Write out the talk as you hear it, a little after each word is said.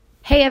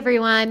Hey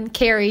everyone,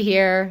 Carrie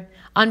here.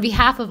 On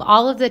behalf of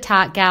all of the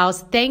Tot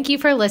Gals, thank you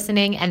for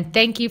listening and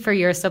thank you for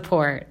your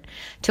support.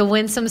 To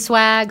win some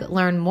swag,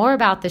 learn more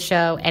about the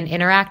show, and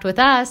interact with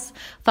us,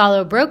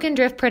 follow Broken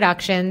Drift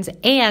Productions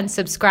and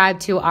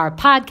subscribe to our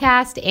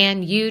podcast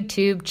and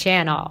YouTube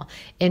channel.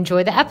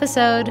 Enjoy the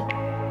episode.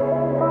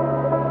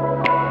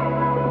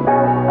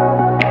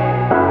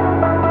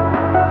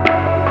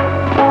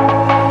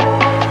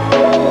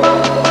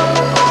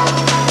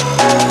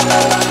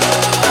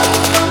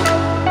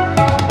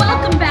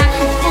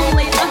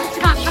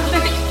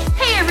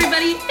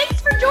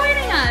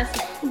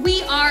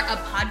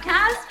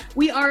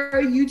 We are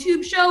a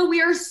YouTube show.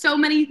 We are so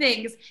many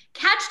things.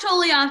 Catch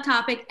Totally Off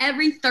Topic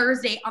every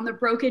Thursday on the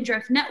Broken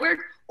Drift Network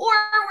or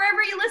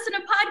wherever you listen to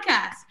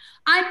podcasts.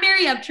 I'm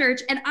Mary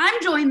Upchurch, and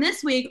I'm joined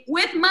this week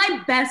with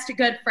my best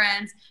good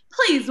friends.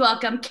 Please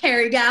welcome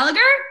Carrie Gallagher.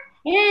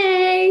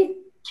 Hey.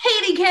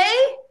 Katie Kay.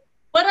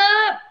 What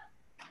up?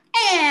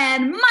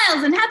 And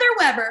Miles and Heather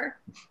Weber.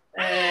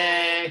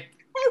 Hey.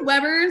 Hey,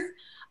 Webers.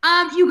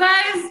 You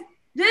guys, is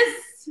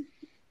this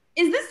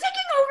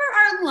taking over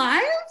our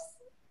lives?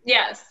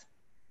 Yes.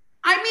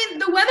 I mean,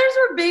 the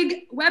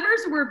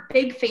Webbers were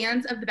big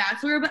fans of The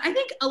Bachelor, but I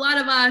think a lot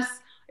of us,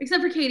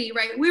 except for Katie,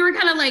 right, we were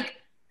kind of like,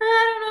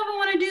 I don't know if I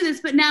want to do this,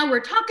 but now we're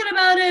talking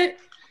about it.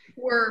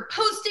 We're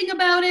posting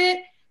about it.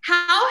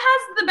 How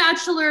has The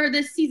Bachelor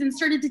this season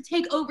started to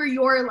take over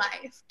your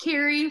life,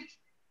 Carrie?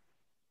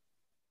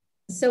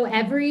 So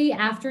every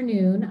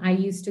afternoon, I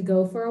used to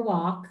go for a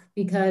walk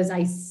because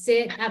I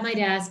sit at my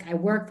desk, I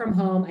work from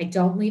home, I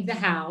don't leave the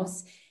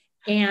house.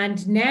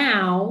 And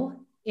now,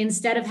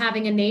 instead of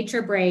having a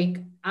nature break,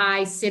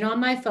 I sit on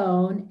my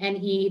phone and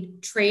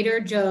eat Trader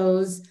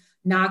Joe's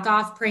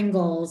knockoff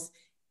Pringles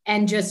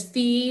and just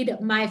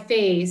feed my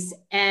face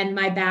and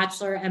my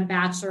Bachelor and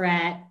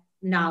Bachelorette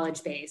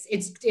knowledge base.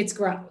 It's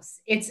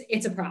gross.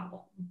 It's a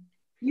problem.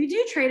 You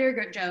do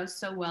Trader Joe's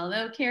so well,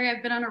 though, Carrie.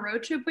 I've been on a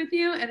road trip with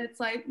you, and it's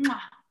like,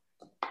 mwah.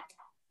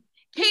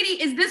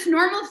 Katie, is this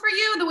normal for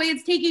you, the way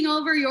it's taking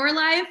over your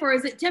life, or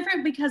is it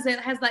different because it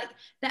has like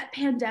that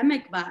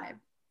pandemic vibe?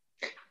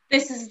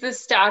 This is the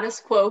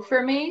status quo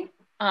for me.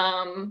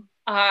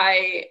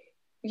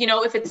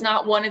 If it's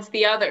not one, it's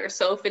the other.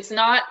 So if it's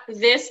not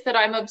this that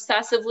I'm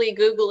obsessively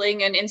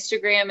Googling and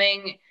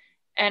Instagramming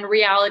and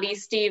reality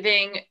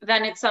Steving,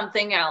 then it's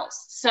something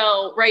else.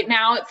 So right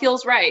now it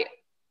feels right.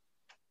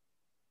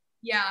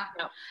 Yeah.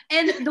 No.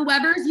 And the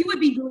Webbers, you would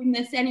be doing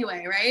this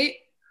anyway, right?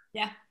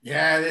 Yeah.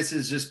 Yeah, this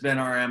has just been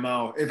our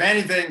MO. If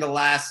anything, the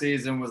last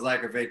season was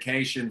like a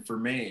vacation for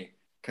me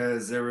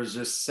because there was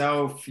just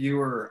so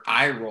fewer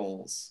eye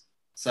rolls.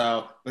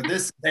 So, but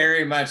this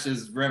very much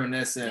is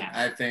reminiscent,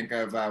 I think,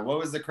 of what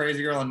was the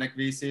crazy girl on Nick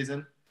V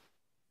season?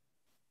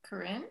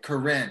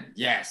 Corinne.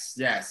 Yes.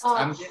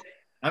 Oh.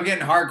 I'm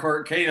getting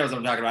hardcore. Katie knows what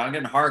I'm talking about. I'm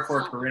getting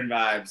hardcore Corinne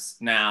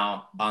vibes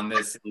now on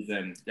this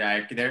season.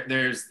 Yeah,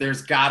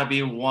 there's got to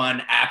be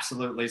one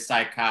absolutely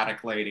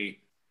psychotic lady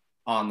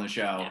on the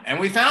show,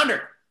 and we found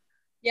her.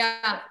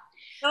 Yeah.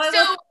 So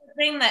the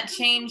thing that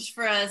changed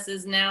for us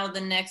is now the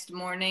next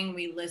morning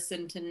we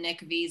listen to Nick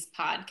V's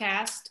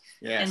podcast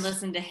and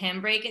listen to him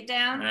break it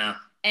down. Yeah.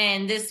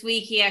 And this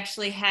week he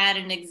actually had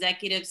an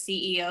executive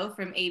CEO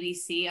from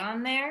ABC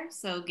on there,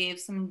 so gave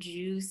some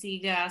juicy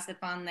gossip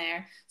on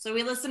there. So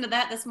we listened to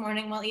that this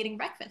morning while eating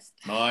breakfast.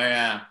 Oh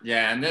yeah.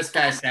 And this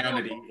guy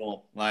sounded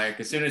evil. Like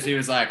as soon as he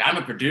was like, "I'm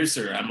a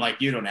producer," I'm like,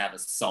 "You don't have a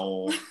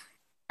soul."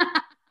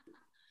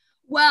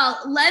 Well,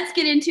 let's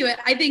get into it.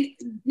 I think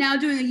now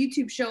doing a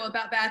YouTube show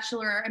about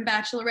Bachelor and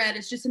Bachelorette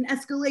is just an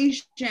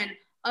escalation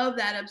of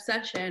that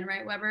obsession,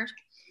 right, Weber?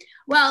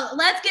 Well,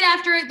 let's get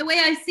after it. The way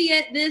I see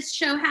it, this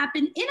show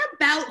happened in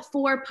about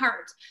 4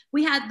 parts.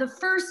 We had the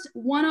first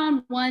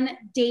one-on-one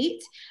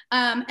date,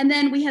 and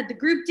then we had the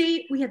group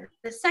date, we had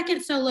the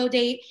second solo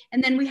date,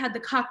 and then we had the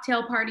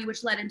cocktail party,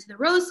 which led into the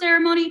rose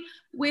ceremony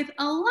with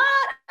a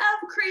lot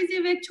of crazy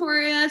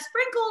Victoria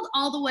sprinkled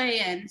all the way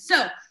in.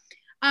 So,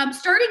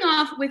 starting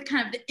off with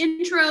kind of the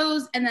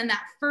intros and then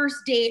that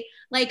first date,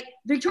 like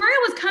Victoria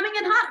was coming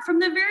in hot from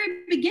the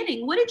very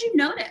beginning. What did you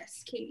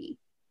notice, Katie?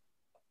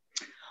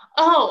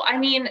 Oh, I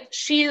mean,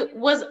 she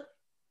was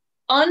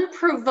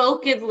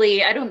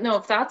unprovokedly, I don't know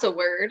if that's a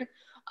word,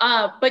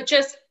 but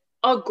just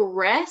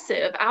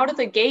aggressive out of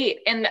the gate.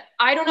 And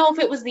I don't know if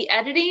it was the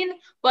editing,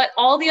 but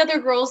all the other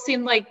girls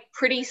seemed like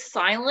pretty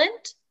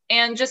silent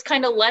and just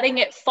kind of letting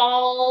it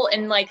fall,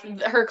 and like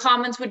her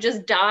comments would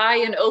just die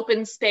in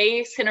open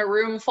space in a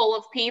room full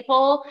of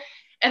people.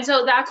 And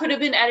so that could have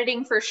been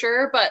editing for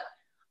sure, but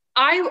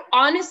I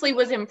honestly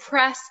was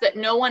impressed that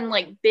no one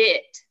like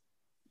bit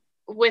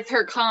with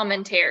her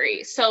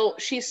commentary. So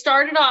she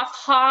started off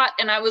hot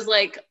and I was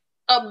like,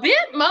 a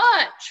bit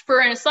much for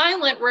a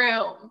silent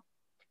room.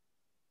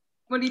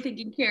 What are you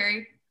thinking,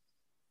 Carrie?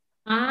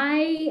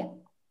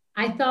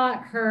 I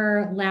thought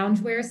her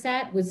loungewear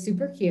set was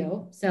super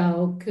cute.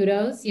 So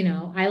kudos,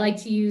 I like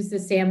to use the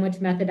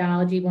sandwich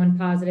methodology, 1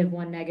 positive,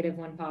 1 negative,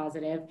 1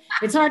 positive.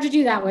 It's hard to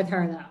do that with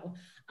her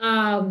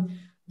though.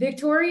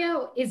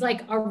 Victoria is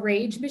like a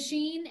rage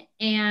machine.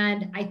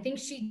 And I think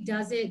she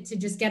does it to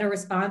just get a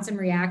response and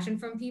reaction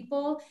from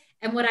people.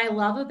 And what I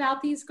love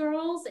about these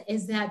girls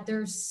is that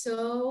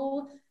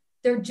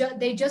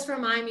they just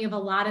remind me of a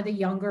lot of the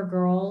younger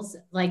girls,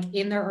 like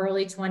in their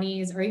early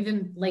 20s or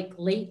even like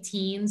late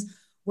teens,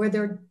 where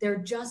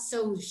they're just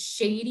so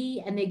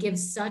shady and they give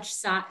such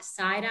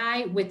side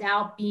eye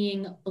without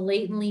being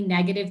blatantly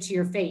negative to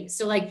your face.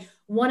 So like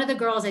one of the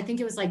girls, I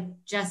think it was like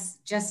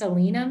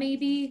Jessalina,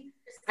 maybe.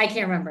 I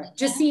can't remember.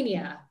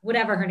 Jasenia,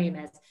 whatever her name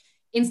is.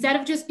 Instead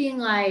of just being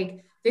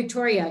like,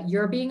 Victoria,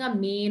 you're being a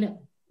mean,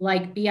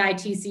 like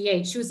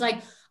bitch. She was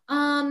like,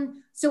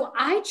 so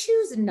I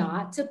choose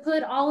not to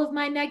put all of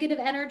my negative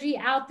energy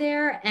out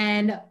there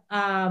and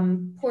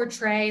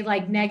portray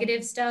like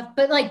negative stuff.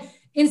 But like,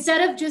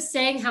 instead of just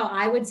saying how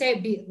I would say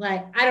it, be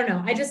like, I don't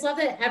know. I just love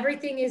that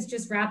everything is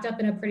just wrapped up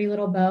in a pretty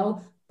little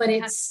bow, but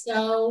it's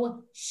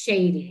so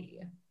shady.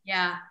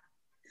 Yeah.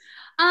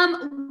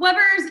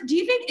 Webbers, do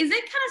you think, is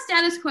it kind of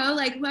status quo?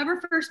 Like whoever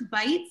first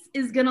bites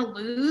is going to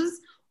lose?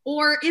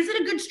 Or is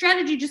it a good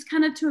strategy just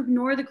kind of to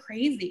ignore the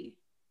crazy?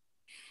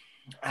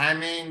 I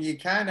mean, you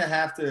kind of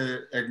have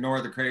to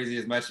ignore the crazy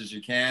as much as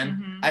you can.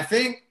 Mm-hmm. I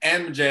think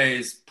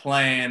MJ's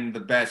playing the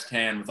best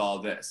hand with all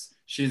this.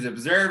 She's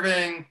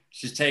observing,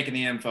 she's taking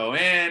the info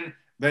in,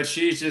 but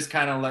she's just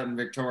kind of letting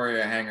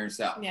Victoria hang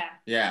herself. Yeah.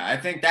 Yeah, I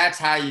think that's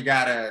how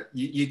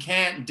you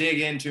can't dig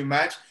in too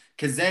much,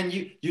 because then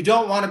you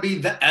don't want to be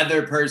the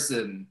other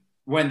person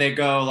when they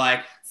go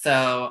like,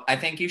 so I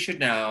think you should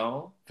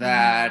know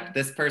that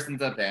this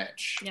person's a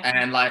bitch. Yeah.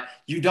 And like,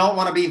 you don't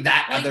want to be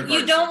that Like, other person.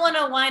 you don't want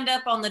to wind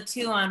up on the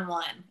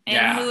 2-on-1. And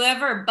Yeah.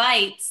 whoever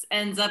bites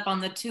ends up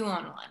on the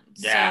 2-on-1.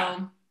 Yeah.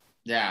 So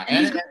Yeah.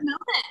 And these girls know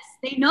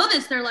this. They know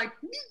this. They're like,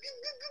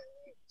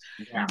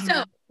 Yeah.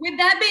 So with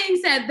that being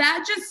said,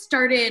 that just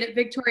started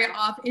Victoria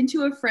off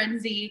into a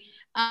frenzy.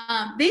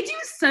 They do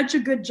such a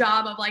good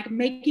job of like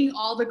making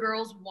all the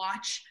girls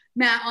watch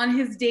Matt on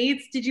his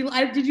dates. Did you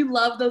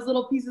love those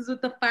little pieces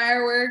with the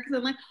fireworks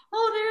and like,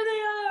 oh, there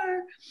they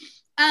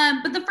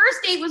are. But the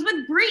first date was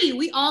with Bree.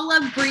 We all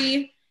love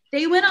Bree.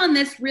 They went on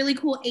this really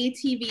cool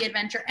ATV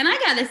adventure. And I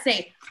gotta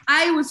say,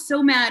 I was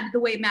so mad the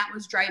way Matt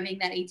was driving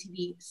that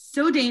ATV.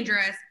 So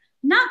dangerous.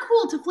 Not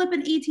cool to flip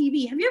an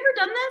ATV. Have you ever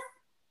done this?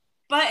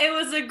 But it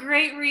was a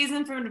great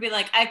reason for him to be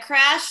like, I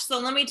crashed, so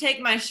let me take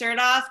my shirt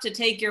off to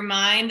take your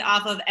mind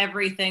off of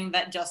everything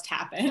that just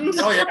happened.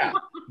 Oh, yeah.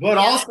 But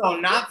also,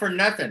 not for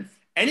nothing.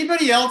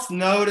 Anybody else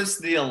notice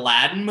the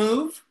Aladdin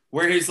move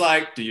where he's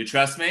like, do you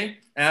trust me?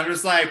 And I'm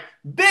just like,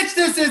 bitch,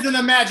 this isn't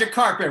a magic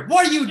carpet.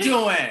 What are you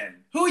doing?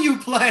 Who you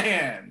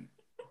playing?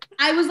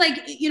 I was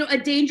like, a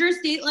dangerous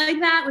date like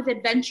that with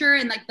adventure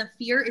and like the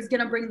fear is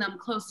going to bring them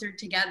closer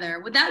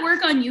together. Would that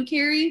work on you,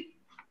 Carrie?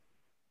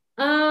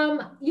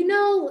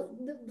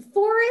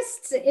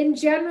 Forests in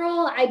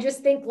general, I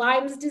just think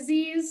Lyme's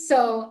disease.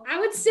 So I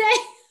would say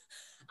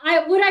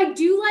what I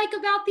do like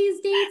about these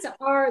dates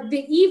are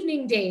the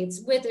evening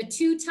dates with a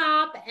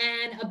two-top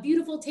and a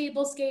beautiful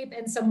tablescape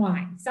and some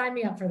wine. Sign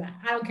me up for that.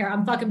 I don't care.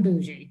 I'm fucking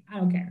bougie. I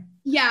don't care.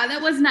 Yeah,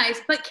 that was nice.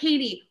 But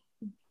Katie,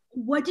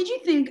 what did you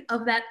think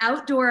of that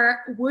outdoor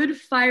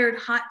wood-fired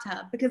hot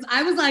tub? Because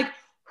I was like,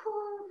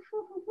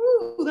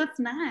 ooh, that's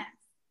nice.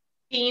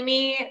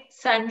 Steamy,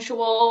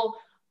 sensual.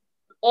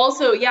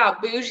 Also, yeah,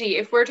 bougie.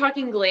 If we're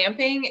talking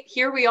glamping,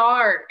 here we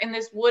are in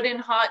this wooden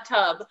hot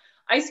tub.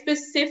 I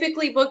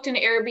specifically booked an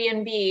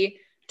Airbnb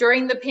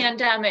during the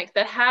pandemic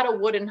that had a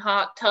wooden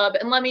hot tub.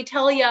 And let me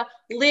tell you,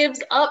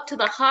 lives up to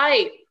the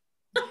hype.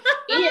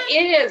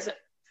 It is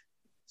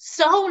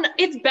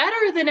it's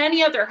better than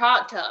any other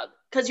hot tub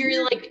because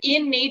you're like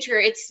in nature.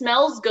 It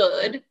smells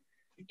good.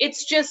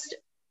 It's just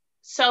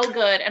so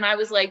good. And I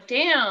was like,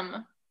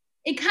 damn.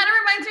 It kind of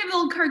reminds me of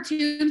old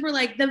cartoons where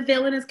like the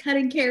villain is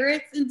cutting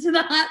carrots into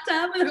the hot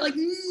tub and they're like,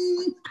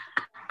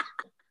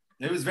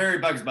 It was very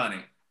Bugs Bunny.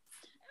 It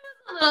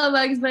was a little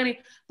Bugs Bunny.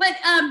 But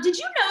did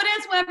you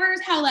notice,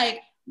 Webbers, how like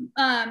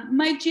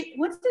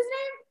what's his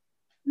name?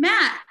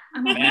 Matt.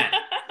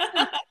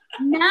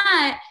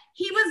 Matt,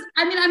 he was,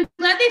 I'm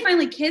glad they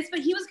finally kissed, but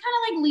he was kind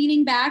of like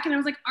leaning back and I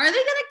was like, are they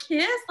gonna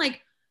kiss?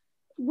 Like,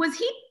 was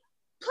he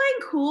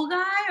playing cool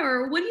guy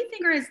or what do you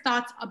think are his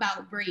thoughts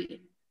about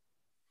Bree?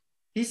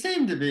 He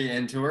seemed to be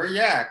into her,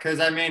 yeah,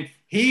 because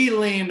he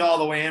leaned all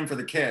the way in for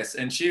the kiss,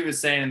 and she was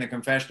saying in the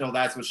confessional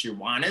that's what she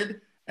wanted,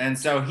 and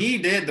so he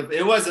did.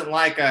 It wasn't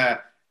like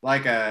a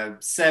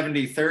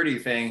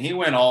 70-30 thing. He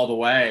went all the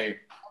way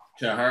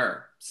to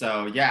her.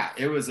 So yeah,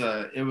 it was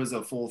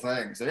a full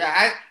thing. So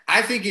yeah,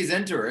 I think he's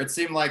into her. It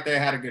seemed like they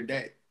had a good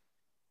date.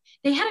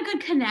 They had a good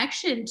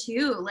connection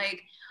too.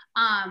 Like,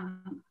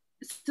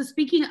 so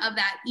speaking of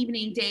that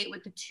evening date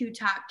with the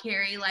two-top,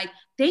 Carrie, like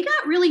they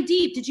got really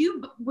deep. Did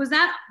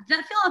that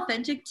feel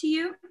authentic to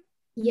you?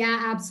 Yeah,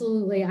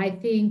 absolutely. I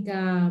think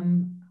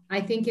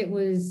it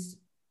was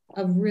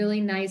a really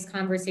nice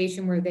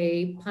conversation where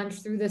they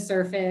punched through the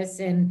surface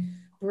and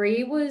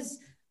Bree was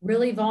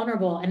really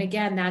vulnerable. And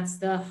again, that's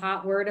the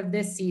hot word of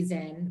this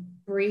season.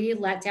 Bree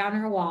let down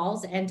her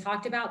walls and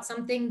talked about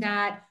something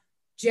that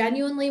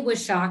genuinely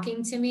was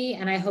shocking to me.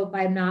 And I hope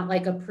I'm not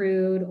like a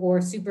prude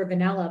or super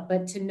vanilla,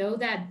 but to know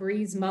that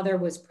Brie's mother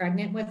was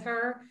pregnant with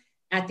her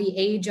at the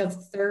age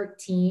of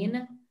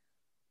 13,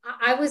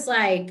 I was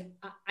like,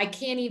 I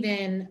can't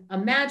even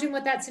imagine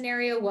what that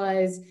scenario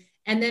was.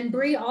 And then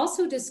Brie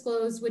also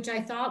disclosed, which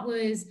I thought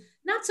was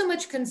not so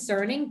much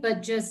concerning,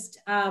 but just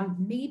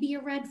maybe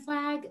a red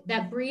flag,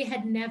 that Brie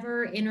had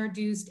never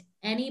introduced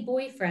any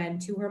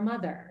boyfriend to her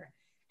mother.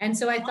 And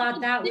so I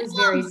thought that was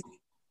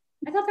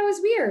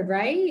weird,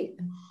 right?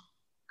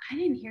 I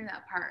didn't hear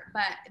that part,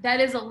 but that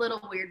is a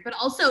little weird. But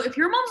also, if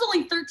your mom's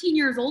only 13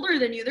 years older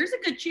than you, there's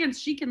a good chance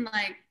she can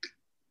like.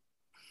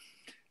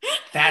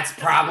 That's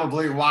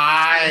probably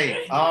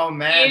why. Oh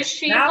man. Is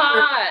she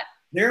hot?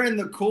 They're in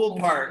the cool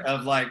part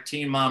of like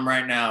teen mom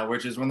right now,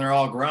 which is when they're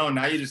all grown.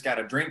 Now you just got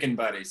a drinking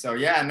buddy. So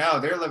yeah, no,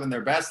 they're living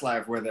their best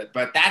life with it.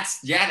 But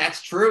that's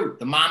true.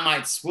 The mom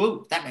might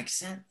swoop. That makes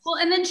sense. Well,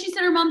 and then she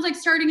said her mom's like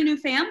starting a new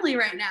family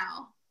right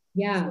now.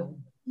 Yeah.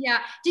 Yeah.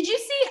 Did you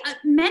see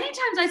many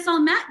times I saw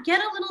Matt get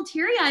a little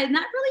teary-eyed, and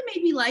that really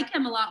made me like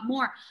him a lot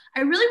more.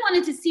 I really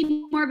wanted to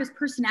see more of his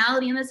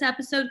personality in this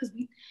episode because,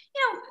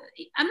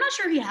 I'm not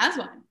sure he has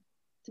one,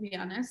 to be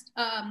honest.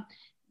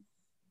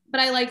 But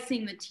I like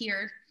seeing the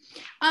tears.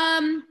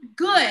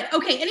 Good.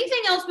 Okay.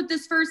 Anything else with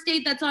this first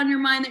date that's on your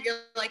mind that you're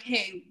like,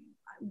 hey,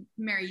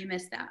 Mary, you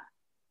missed that?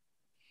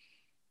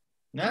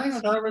 No, I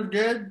thought it was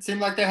good.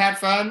 Seemed like they had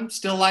fun.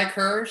 Still like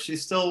her.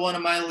 She's still one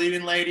of my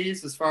leading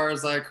ladies as far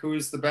as like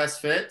who's the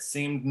best fit.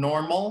 Seemed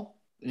normal,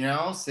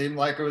 seemed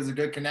like it was a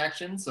good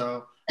connection.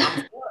 So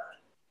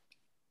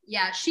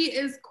yeah, she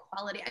is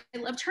quality. I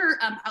loved her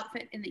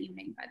outfit in the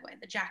evening, by the way,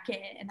 the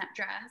jacket and that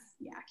dress.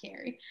 Yeah,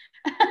 Carrie.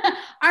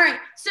 All right,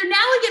 so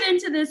now we get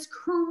into this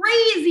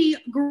crazy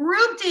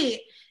group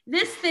date.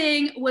 This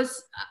thing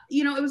was,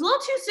 it was a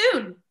little too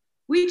soon.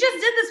 We just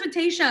did this with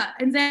Tayshia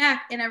and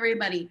Zach and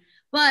everybody,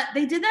 but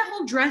they did that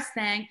whole dress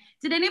thing.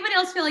 Did anybody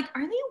else feel like,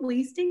 are they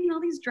wasting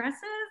all these dresses?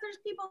 There's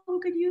people who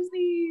could use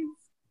these.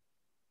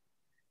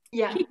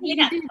 Yeah.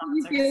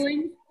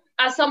 Feelings?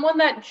 As someone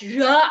that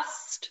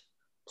just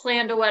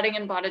planned a wedding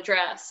and bought a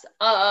dress,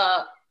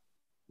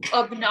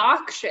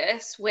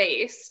 obnoxious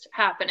waste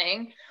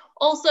happening.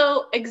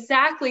 Also,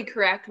 exactly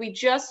correct. We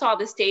just saw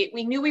this date.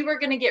 We knew we were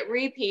going to get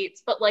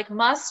repeats, but like,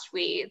 must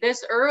we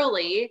this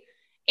early?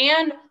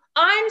 And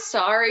I'm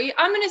sorry,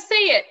 I'm going to say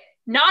it.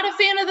 Not a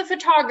fan of the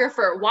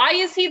photographer. Why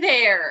is he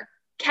there?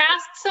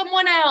 Cast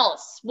someone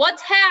else.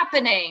 What's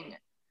happening?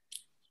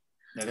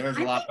 Yeah, there's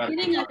a lot better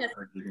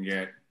photographers you can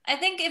get. I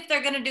think if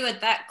they're going to do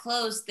it that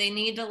close, they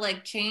need to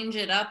like change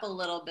it up a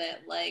little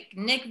bit. Like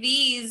Nick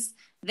V's,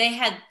 they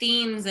had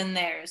themes in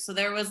there. So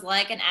there was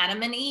like an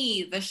Adam and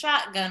Eve, a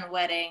shotgun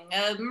wedding,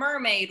 a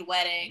mermaid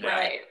wedding.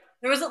 Right.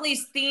 There was at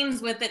least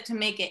themes with it to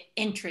make it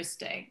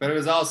interesting. But it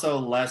was also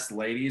less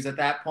ladies at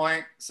that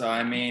point. So,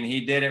 I mean,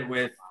 he did it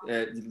with,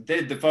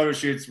 did the photo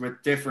shoots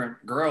with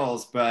different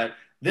girls, but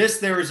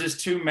there was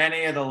just too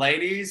many of the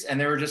ladies and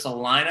there were just a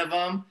line of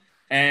them.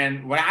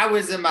 And when I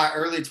was in my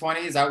early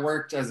 20s, I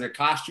worked as a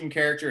costume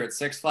character at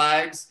Six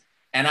Flags.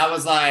 And I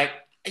was like,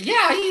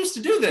 yeah, I used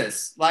to do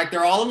this. Like,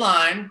 they're all in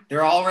line.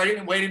 They're all ready,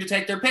 waiting to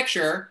take their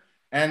picture.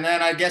 And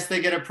then I guess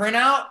they get a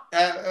printout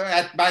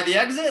by the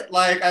exit.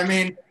 Like, I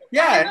mean,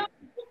 yeah.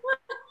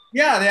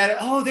 Yeah, they had,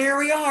 oh, there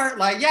we are.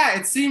 Like, yeah,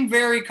 it seemed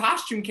very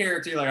costume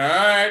character. Like,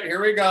 all right, here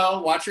we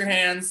go. Watch your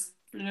hands.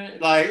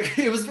 Like,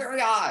 it was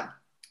very odd.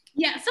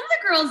 Yeah, some of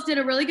the girls did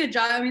a really good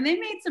job. I mean, they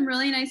made some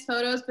really nice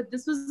photos, but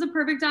this was a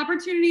perfect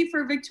opportunity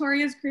for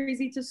Victoria's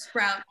Crazy to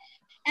sprout.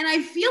 And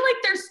I feel like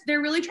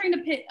they're really trying to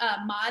pit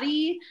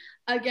Madi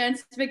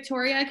against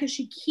Victoria because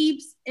she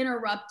keeps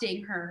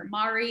interrupting her.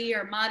 Mari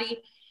or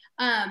Madi,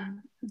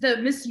 the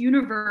Miss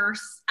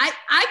Universe.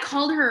 I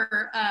called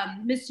her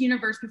Miss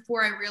Universe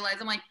before I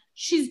realized. I'm like,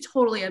 she's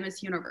totally a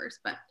Miss Universe.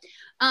 But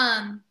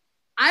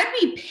I'd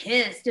be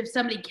pissed if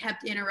somebody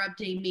kept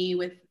interrupting me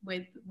with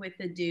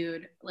the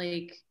dude.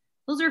 Like,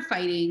 those are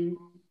fighting,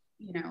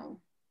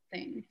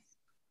 things.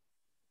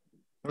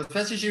 Well,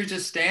 especially she was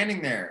just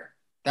standing there.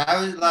 That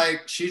was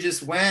like, she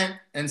just went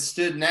and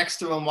stood next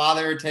to him while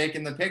they were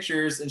taking the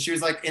pictures. And she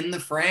was like in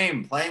the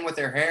frame playing with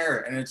her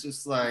hair. And it's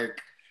just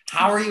like,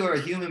 how are you a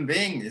human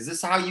being? Is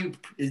this how do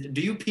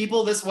you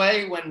people this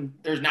way when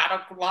there's not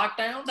a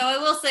lockdown? So I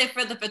will say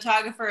for the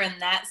photographer in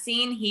that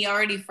scene, he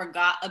already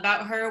forgot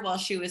about her while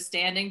she was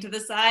standing to the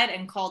side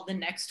and called the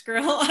next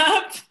girl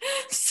up.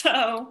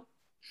 So.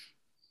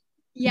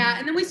 Yeah,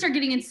 and then we start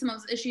getting into some of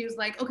those issues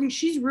like, okay,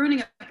 she's ruining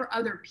it for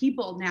other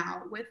people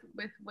now with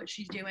what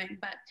she's doing.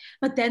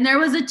 But then there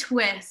was a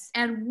twist,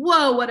 and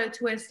whoa, what a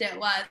twist it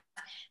was.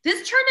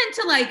 This turned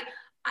into like,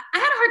 I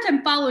had a hard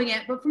time following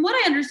it, but from what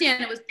I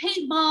understand, it was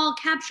paintball,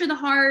 capture the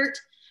heart,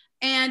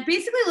 and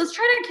basically let's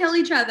try to kill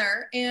each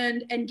other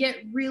and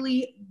get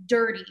really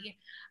dirty.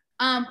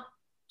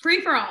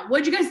 Free for all.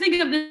 What'd you guys think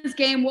of this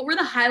game? What were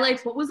the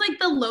highlights? What was like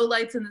the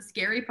lowlights and the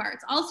scary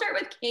parts? I'll start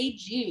with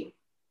KG.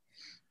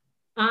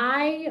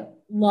 I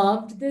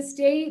loved this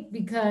date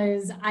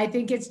because I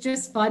think it's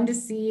just fun to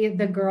see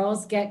the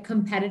girls get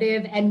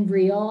competitive and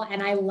real.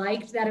 And I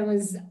liked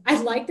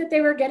that they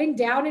were getting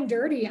down and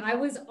dirty. I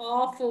was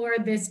all for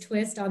this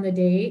twist on the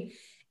date.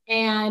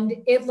 And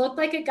it looked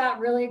like it got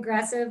really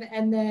aggressive.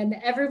 And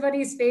then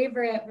everybody's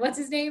favorite, what's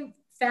his name?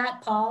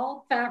 Fat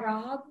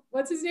Rob.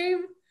 What's his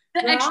name?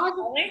 The extra Rob?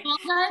 ball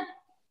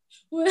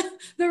guy?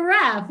 The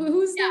ref.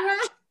 Who's the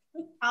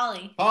ref?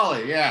 Holly.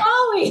 Polly, yeah.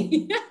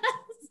 Ollie. Yes.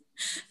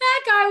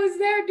 That guy was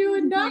there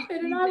doing nothing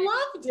and I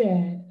loved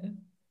it.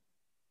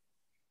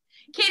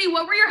 Katie,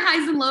 what were your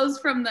highs and lows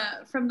from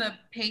the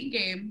paint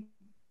game?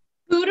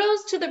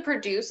 Kudos to the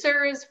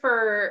producers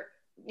for,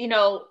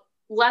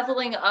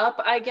 leveling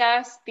up, I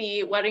guess,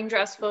 the wedding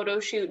dress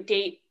photo shoot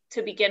date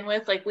to begin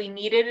with. Like, we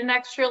needed an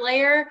extra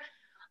layer.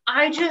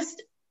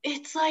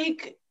 It's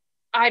like,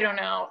 I don't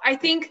know. I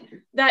think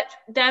that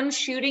them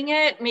shooting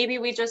it, maybe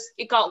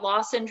it got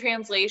lost in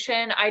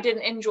translation. I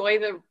didn't enjoy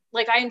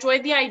I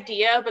enjoyed the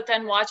idea, but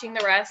then watching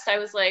the rest, I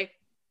was like,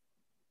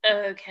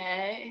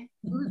 okay.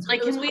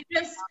 Like, can we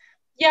just,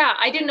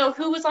 I didn't know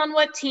who was on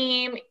what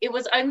team. It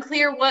was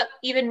unclear what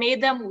even made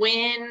them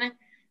win.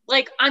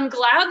 Like, I'm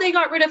glad they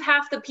got rid of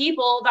half the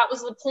people. That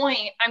was the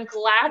point. I'm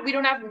glad we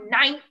don't have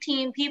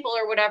 19 people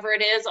or whatever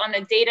it is on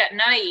a date at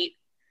night.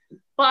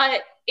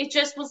 But it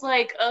just was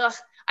like, ugh.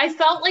 I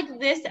felt like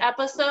this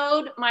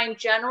episode, my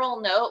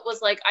general note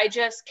was like, I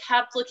just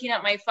kept looking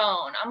at my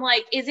phone. I'm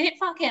like, is it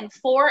fucking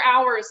 4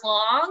 hours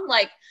long?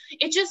 Like,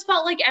 it just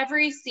felt like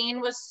every scene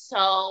was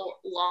so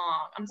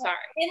long. I'm sorry.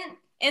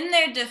 In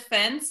their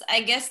defense,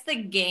 I guess the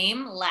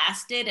game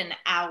lasted an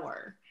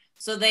hour.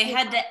 So they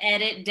had to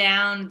edit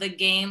down the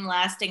game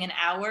lasting an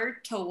hour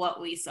to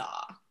what we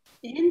saw.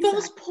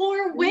 Those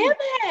poor women.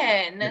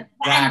 And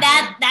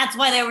that's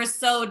why they were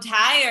so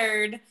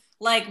tired.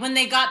 Like, when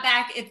they got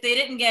back, if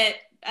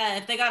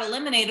they got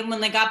eliminated,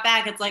 when they got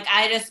back, it's like,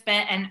 I just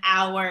spent an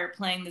hour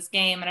playing this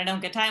game and I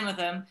don't get time with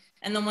them.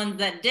 And the ones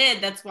that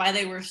did, that's why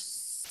they were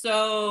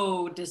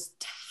so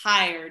just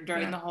tired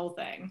during the whole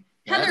thing.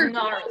 Heather, who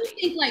do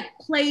you think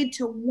played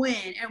to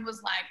win and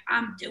was like,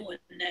 I'm doing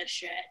this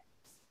shit?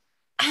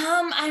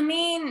 I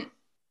mean,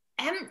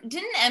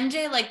 didn't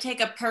MJ take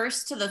a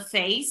purse to the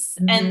face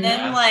and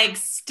then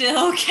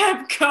still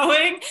kept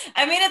going?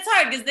 I mean, it's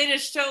hard because they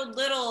just showed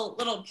little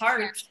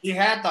parts. She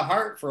had the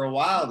heart for a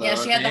while though. Yeah,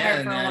 she had the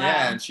heart for a while.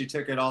 Yeah, and she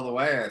took it all the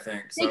way, I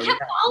think. They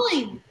kept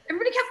falling.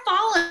 Everybody kept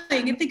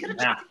falling. If they could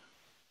have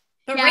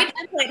But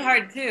Rachel played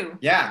hard too.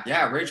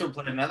 Yeah, Rachel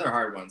played another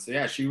hard one. So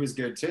yeah, she was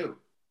good too.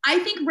 I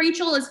think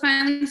Rachel is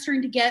finally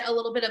starting to get a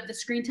little bit of the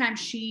screen time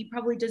she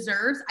probably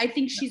deserves. I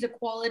think she's a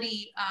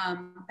quality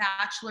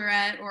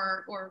bachelorette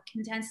or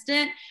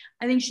contestant.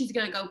 I think she's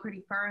going to go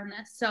pretty far in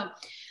this. So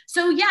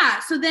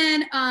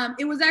then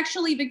it was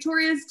actually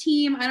Victoria's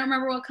team. I don't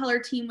remember what color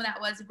team that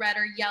was, red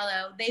or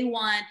yellow. They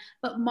won,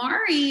 but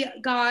Mari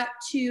got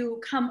to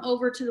come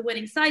over to the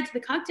winning side to the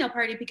cocktail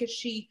party because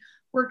she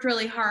worked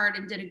really hard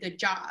and did a good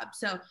job.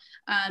 So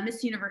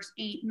Miss Universe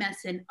ain't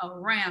messing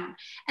around.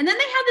 And then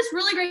they had this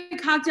really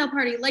great cocktail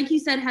party. Like you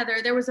said, Heather,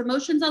 there was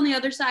emotions on the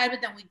other side,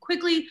 but then we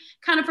quickly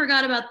kind of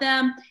forgot about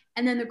them.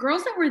 And then the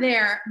girls that were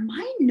there,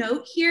 my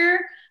note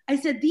here, I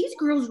said, these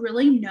girls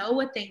really know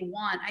what they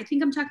want. I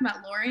think I'm talking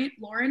about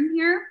Lauren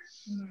here.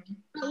 Mm-hmm.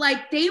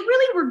 But they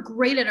really were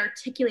great at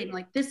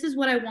articulating, this is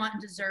what I want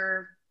and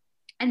deserve.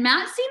 And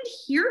Matt seemed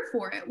here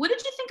for it. What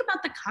did you think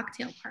about the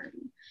cocktail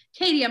party?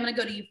 Katie, I'm going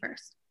to go to you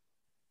first.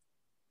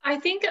 I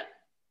think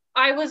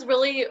I was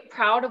really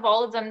proud of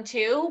all of them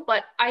too,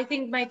 but I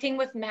think my thing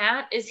with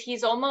Matt is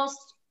he's almost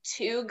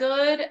too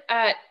good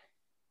at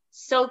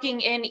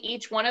soaking in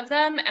each one of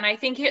them. And I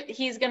think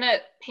he's going to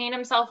paint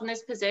himself in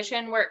this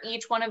position where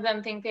each one of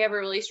them think they have a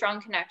really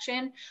strong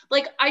connection.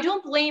 I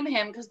don't blame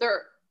him because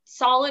they're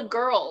solid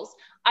girls.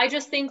 I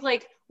just think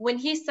when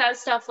he says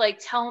stuff like,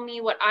 tell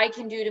me what I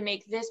can do to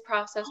make this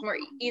process more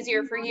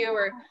easier for you,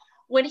 or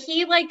when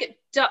he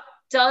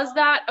does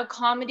that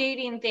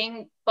accommodating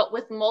thing, but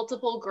with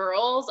multiple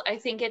girls, I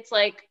think it's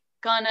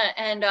gonna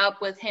end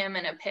up with him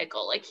in a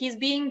pickle. He's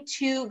being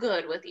too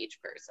good with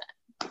each person.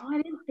 Oh,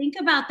 I didn't think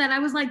about that. I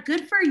was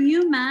good for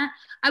you, Matt.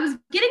 I was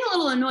getting a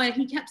little annoyed.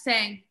 He kept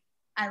saying,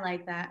 I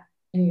like that.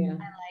 Yeah. I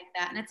like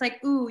that. And it's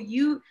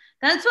ooh,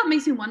 that's what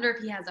makes me wonder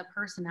if he has a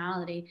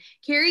personality.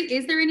 Carrie,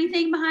 is there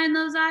anything behind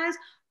those eyes?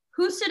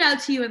 Who stood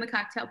out to you in the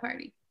cocktail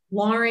party?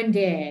 Lauren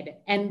did.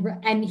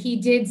 And he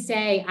did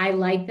say, I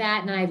like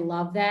that. And I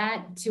love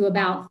that, to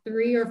about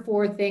 3 or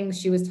 4 things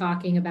she was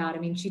talking about. I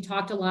mean, she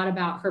talked a lot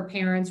about her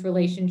parents'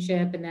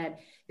 relationship and that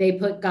they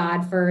put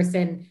God first.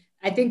 And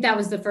I think that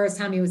was the first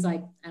time he was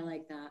like, I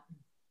like that.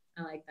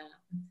 I like that.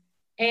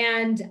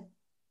 And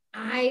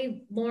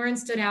Lauren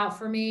stood out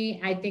for me.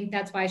 I think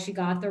that's why she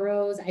got the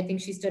rose. I think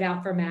she stood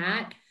out for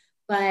Matt,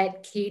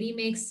 but Katie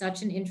makes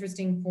such an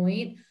interesting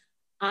point.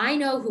 I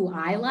know who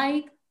I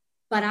like,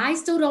 but I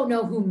still don't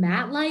know who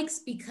Matt likes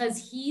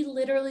because he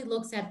literally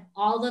looks at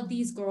all of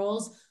these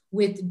girls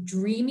with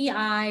dreamy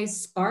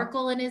eyes,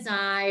 sparkle in his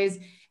eyes.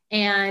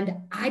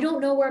 And I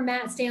don't know where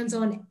Matt stands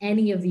on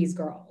any of these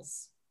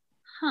girls.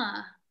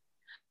 Huh.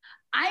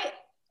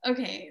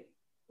 Okay.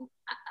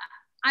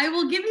 I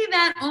will give you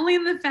that only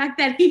in the fact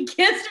that he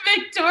kissed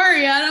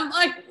Victoria, and I'm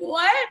like,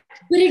 what?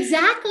 But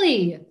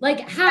exactly,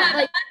 like how, Yeah,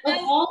 like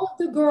of all of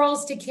the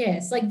girls to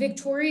kiss, like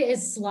Victoria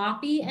is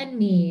sloppy and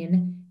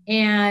mean,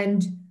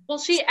 and Well,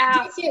 she did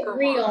asked get for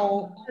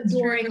real one.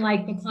 during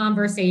like the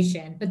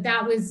conversation, but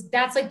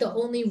that's like the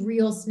only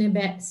real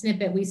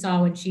snippet we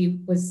saw when she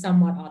was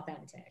somewhat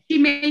authentic. She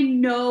made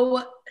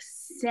no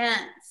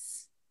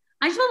sense.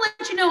 I just want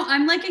to let you know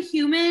I'm like a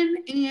human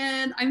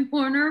and I'm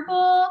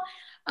vulnerable.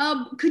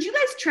 Could you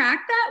guys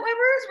track that,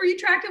 Webbers? Were you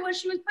tracking what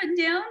she was putting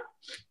down?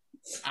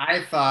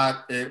 I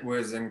thought it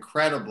was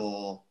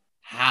incredible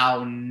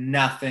how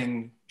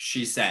nothing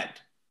she said.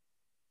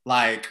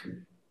 Like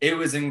it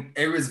was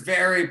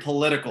very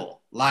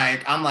political.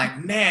 Like I'm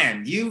like,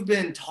 man, you've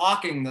been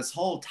talking this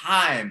whole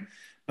time,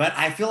 but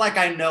I feel like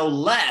I know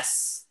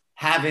less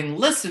having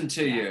listened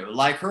to you.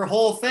 Like her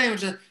whole thing was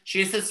just,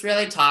 she's just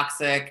really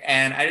toxic,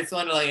 and I just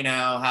wanted to let you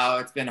know how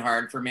it's been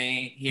hard for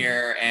me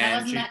here. And That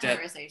wasn't she that did.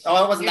 conversation.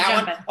 Oh, it wasn't You're that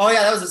jumping. one. Oh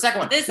yeah, that was the second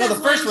one. This No, the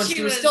is first when one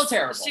she was still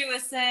terrible. She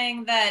was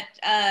saying that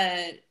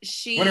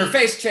she When her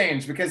face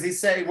changed because he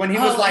said when he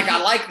was like, I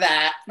like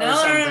that. Or No.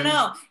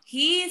 something.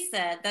 He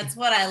said that's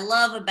what I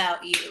love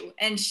about you,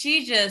 and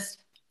she just.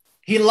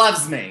 He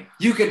loves me.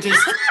 You could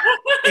just,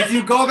 if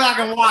you go back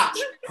and watch,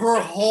 her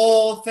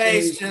whole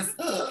face just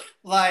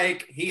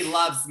like, he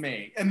loves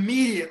me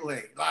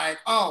immediately. Like,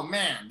 oh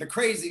man, the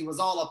crazy was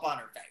all up on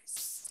her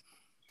face.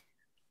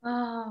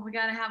 Oh, we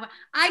gotta have one.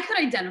 I could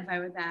identify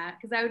with that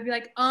because I would be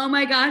like, oh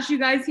my gosh, you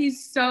guys,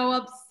 he's so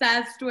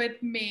obsessed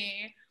with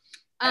me.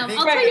 I'll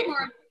tell you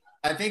more.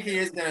 I think he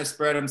is going to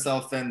spread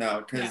himself thin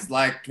though, because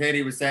like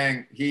Katie was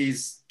saying,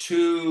 he's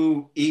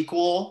too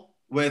equal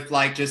with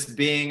like just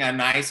being a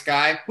nice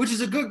guy, which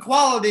is a good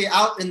quality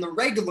out in the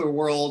regular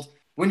world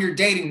when you're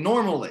dating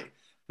normally.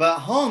 But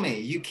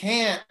homie, you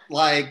can't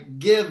like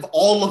give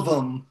all of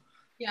them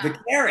the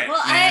carrot.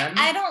 Well, man.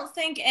 I don't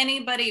think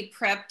anybody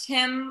prepped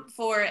him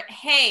for,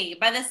 hey,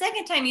 by the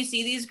second time you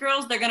see these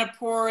girls, they're going to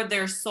pour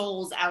their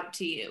souls out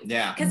to you.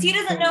 Yeah. Because he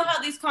doesn't know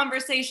how these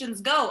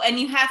conversations go. And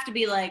you have to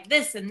be like,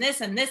 this and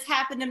this and this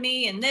happened to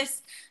me and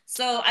this.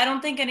 So I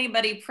don't think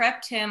anybody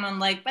prepped him on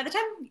like, by the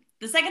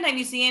second time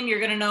you see him, you're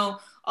going to know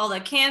all the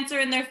cancer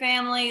in their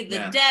family,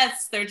 the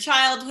deaths, their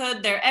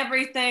childhood, their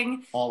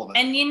everything. All of it.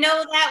 And you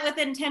know that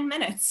within 10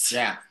 minutes.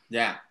 Yeah.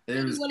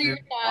 It was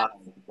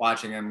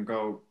watching him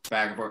go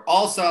back and forth.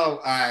 Also,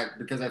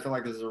 because I feel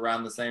like this is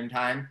around the same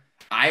time,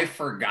 I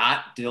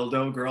forgot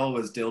Dildo Girl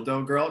was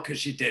Dildo Girl because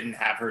she didn't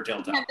have her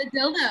dildo. She had the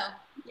dildo.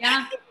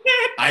 Yeah.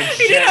 I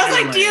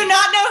was like, do you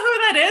not know who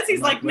that is?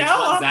 He's like, no.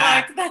 I'm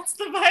that? like, that's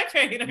the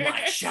vibrator. I'm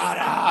like, shut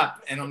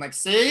up. And I'm like,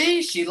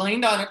 see, she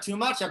leaned on it too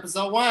much.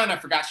 Episode 1, I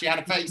forgot she had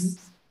a face.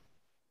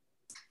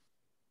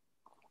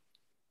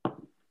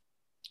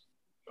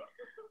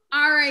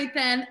 All right,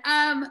 then.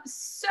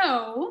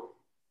 So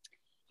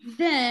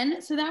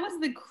that was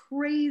the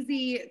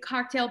crazy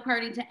cocktail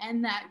party to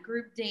end that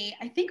group date.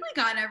 I think we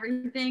got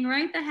everything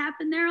right that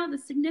happened there, all the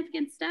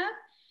significant stuff.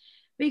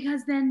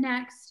 Because then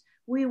next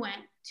we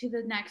went to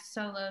the next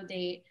solo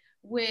date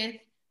with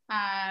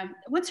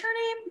what's her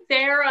name?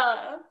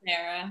 Sarah. Do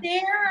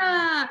you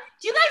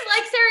guys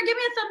like Sarah? Give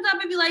me a thumbs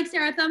up if you like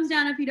Sarah. Thumbs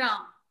down if you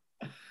don't.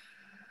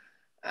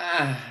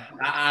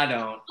 I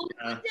don't.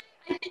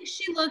 I think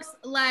she looks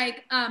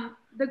like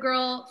the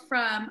girl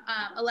from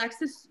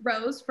Alexis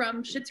Rose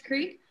from Schitt's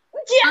Creek.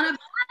 Yeah. On a bad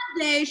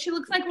day, she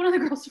looks like one of the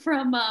girls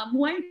from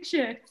White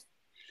Chicks,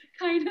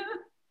 kind of.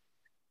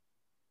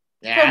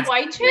 Yeah. From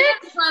White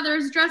Chicks?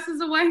 Brothers dressed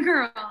as a white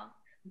girl.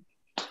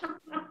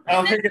 I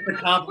don't think it's a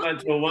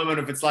compliment to a woman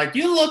if it's like,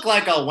 you look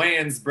like a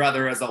Wayans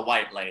brother as a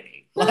white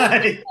lady.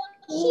 Like,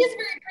 she is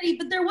very pretty,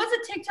 but there was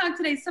a TikTok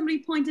today. Somebody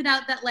pointed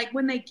out that like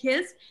when they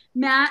kissed,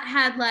 Matt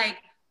had like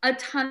a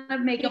ton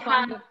of makeup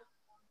on.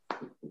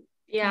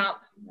 Yeah.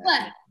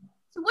 But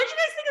so what do you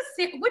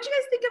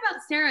guys think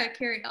about Sarah,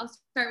 Carrie? I'll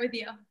start with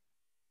you.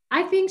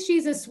 I think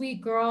she's a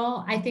sweet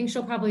girl. I think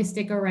she'll probably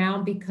stick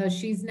around because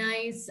she's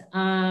nice.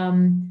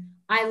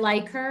 I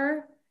like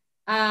her.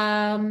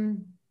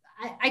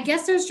 I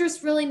guess there's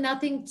just really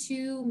nothing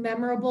too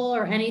memorable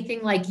or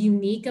anything like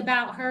unique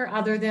about her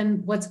other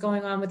than what's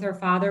going on with her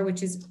father,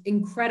 which is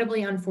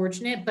incredibly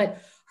unfortunate. But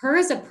her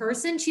as a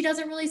person, she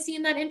doesn't really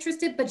seem that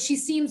interested, but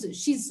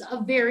she's a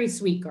very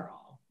sweet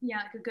girl. Yeah,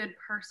 like a good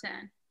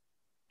person.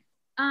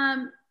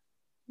 I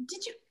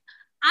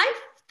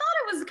thought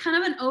it was kind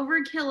of an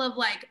overkill of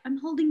like, I'm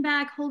holding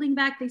back.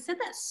 They said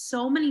that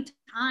so many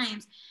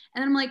times.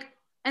 And I'm like,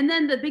 and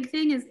then the big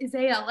thing is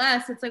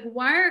ALS. It's like,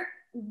 why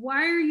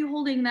are you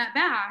holding that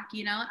back?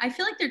 You know, I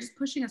feel like they're just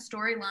pushing a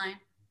storyline.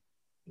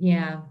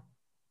 Yeah.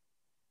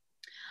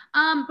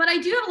 But I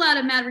do have a lot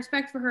of mad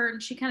respect for her,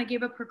 and she kind of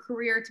gave up her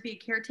career to be a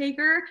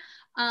caretaker.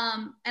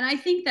 And I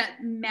think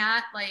that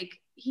Matt, like,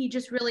 he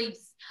just really,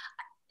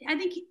 now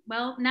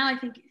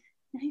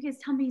you guys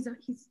tell me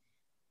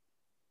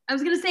I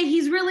was going to say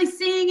he's really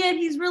seeing it.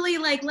 He's really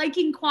like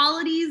liking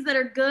qualities that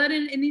are good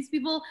in these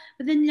people.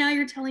 But then now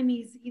you're telling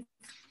me he's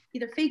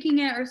either faking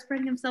it or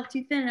spreading himself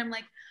too thin. And I'm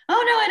like,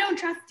 oh no, I don't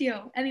trust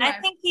you. Anyway. I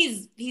think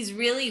he's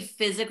really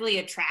physically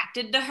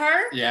attracted to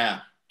her.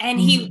 Yeah. And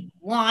he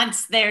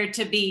wants there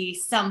to be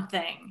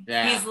something.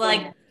 Yeah. He's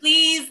like,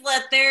 please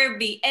let there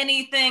be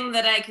anything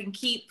that I can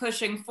keep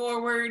pushing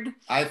forward.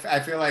 I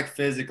feel like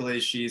physically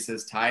she's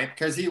his type,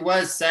 because he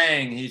was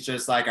saying he's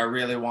just like, I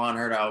really want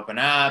her to open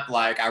up.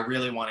 Like, I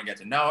really want to get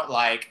to know it.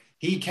 Like,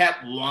 he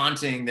kept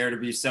wanting there to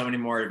be so many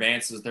more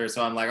advances there.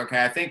 So I'm like,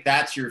 okay, I think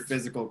that's your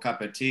physical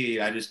cup of tea.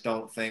 I just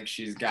don't think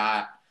she's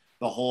got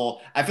the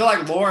whole. I feel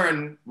like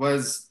Lauren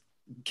was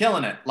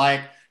killing it.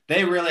 Like,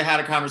 they really had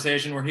a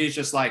conversation where he's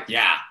just like,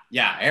 yeah,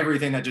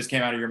 everything that just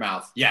came out of your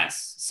mouth.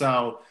 Yes.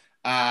 So,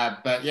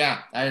 but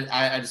yeah,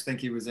 I just think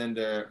he was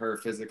into her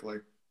physically.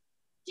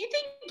 Do you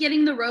think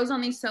getting the rose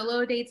on these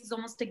solo dates is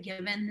almost a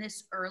given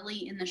this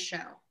early in the show?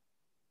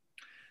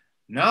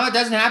 No, it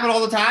doesn't happen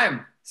all the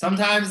time.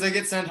 Sometimes they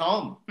get sent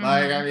home.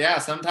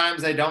 Like,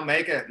 sometimes they don't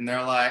make it and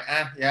they're like,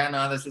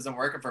 no, this isn't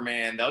working for me.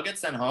 And they'll get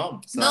sent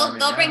home. So,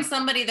 they'll bring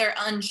somebody they're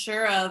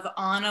unsure of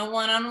on a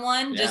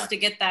one-on-one just to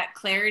get that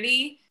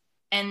clarity.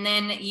 And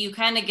then you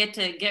kind of get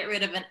to get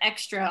rid of an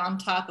extra on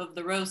top of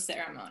the rose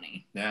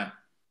ceremony. Yeah.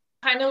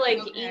 Kind of like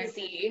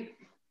easy.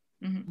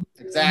 Mm-hmm.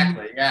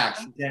 Exactly. Yeah.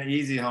 She did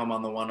easy home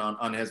on the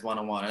on his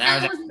one-on-one.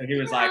 And he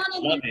was like,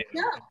 love it.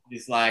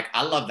 He's like,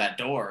 I love that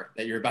door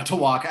that you're about to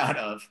walk out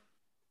of.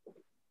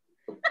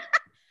 But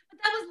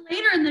that was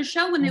later in the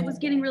show when it was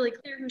getting really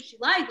clear who she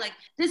liked. Like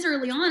this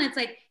early on, it's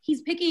like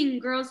he's picking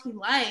girls he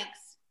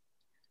likes.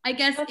 I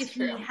guess that's if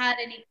true. He had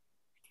any.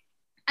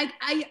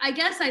 I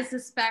guess I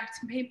suspect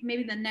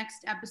maybe the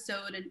next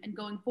episode and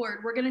going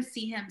forward, we're going to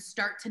see him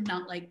start to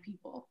not like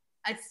people.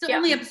 It's still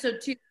only episode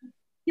 2.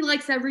 He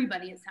likes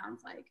everybody, it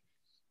sounds like.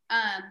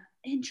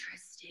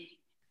 Interesting.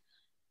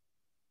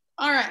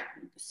 All right.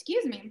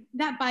 Excuse me.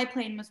 That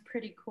biplane was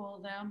pretty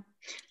cool, though.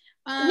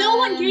 No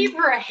one gave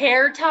her a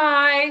hair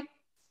tie.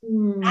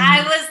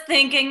 I was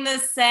thinking the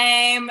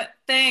same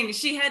thing.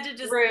 She had to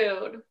just...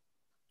 Rude.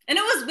 And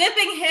it was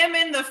whipping him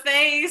in the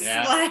face.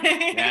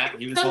 Yeah,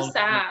 he was so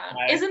sad.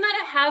 Isn't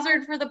that a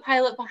hazard for the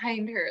pilot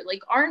behind her?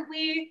 Like, aren't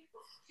we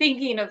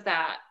thinking of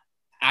that?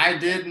 I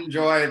did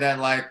enjoy that,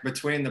 like,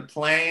 between the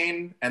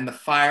plane and the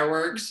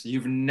fireworks,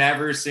 you've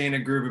never seen a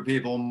group of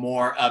people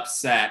more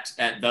upset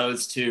at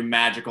those two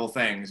magical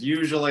things.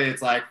 Usually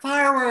it's like,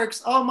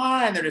 fireworks, oh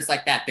my, and they're just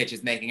like, that bitch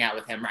is making out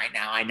with him right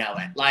now, I know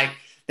it. Like,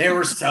 they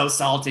were so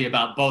salty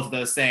about both of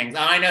those things.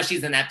 Oh, I know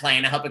she's in that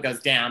plane. I hope it goes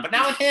down. But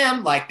now with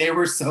him, like, they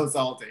were so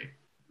salty.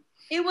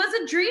 It was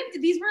a dream.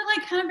 These were,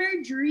 like, kind of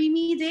very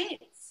dreamy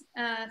dates.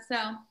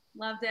 So,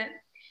 loved it.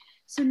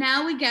 So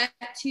now we get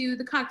to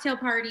the cocktail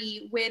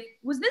party with,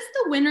 was this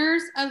the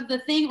winners of the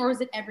thing or was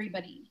it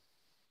everybody?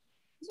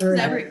 It was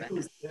everybody.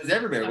 It was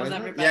everybody,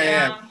 wasn't it?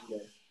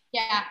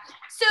 Yeah.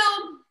 So,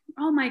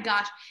 oh my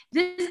gosh.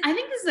 I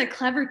think this is a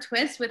clever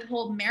twist with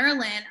whole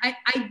Marilyn.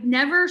 I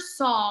never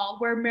saw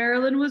where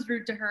Marilyn was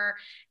rude to her.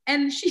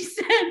 And she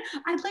said,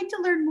 I'd like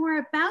to learn more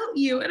about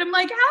you. And I'm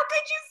like, how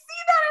could you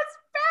see that as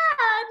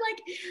bad?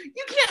 Like,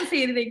 you can't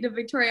say anything to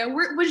Victoria.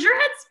 Was your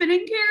head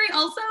spinning, Carrie,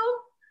 also?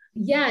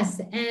 Yes.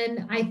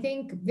 And I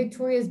think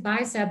Victoria's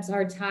biceps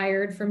are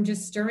tired from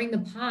just stirring the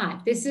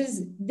pot. This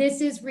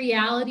is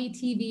reality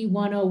TV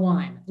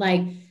 101.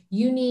 Like,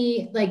 you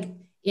need, like,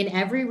 in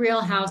every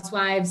Real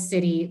Housewives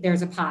city,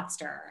 there's a pot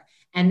stirrer.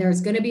 And there's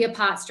going to be a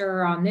pot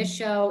stirrer on this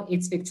show.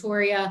 It's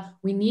Victoria.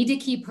 We need to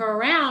keep her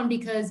around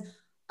because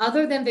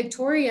other than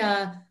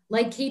Victoria,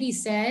 like Katie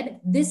said,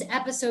 this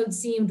episode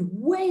seemed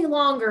way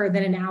longer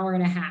than an hour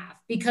and a half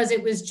because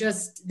it was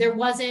just, there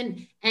wasn't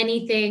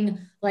anything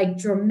like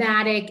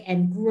dramatic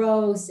and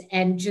gross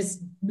and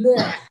just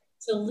bleh,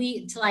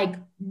 to like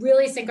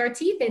really sink our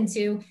teeth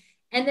into.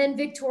 And then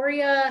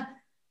Victoria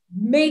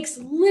makes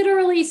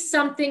literally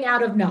something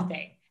out of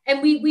nothing.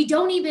 And we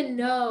don't even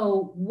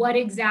know what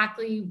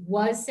exactly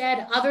was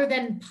said other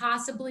than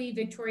possibly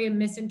Victoria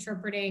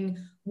misinterpreting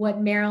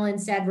what Marilyn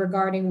said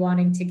regarding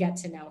wanting to get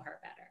to know her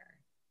better.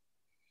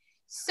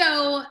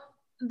 So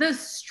the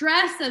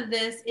stress of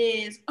this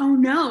is, oh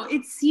no,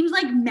 it seems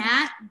like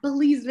Matt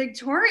believes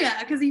Victoria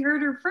because he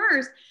heard her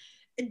first.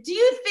 Do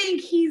you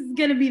think he's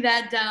going to be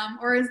that dumb?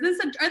 Or is this,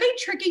 are they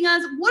tricking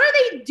us? What are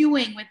they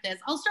doing with this?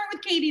 I'll start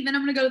with Katie, then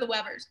I'm going to go to the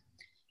Webbers.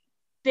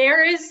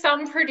 There is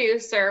some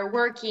producer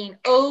working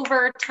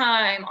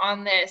overtime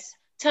on this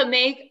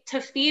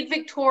to feed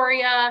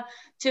Victoria,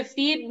 to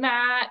feed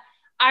Matt.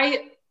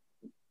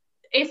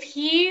 If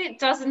he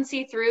doesn't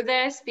see through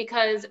this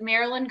because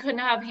Marilyn couldn't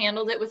have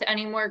handled it with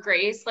any more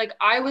grace, like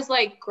I was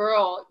like,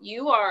 girl,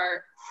 you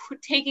are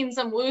taking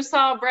some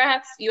woosah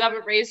breaths. You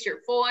haven't raised your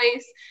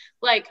voice.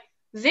 Like,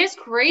 this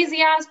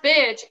crazy ass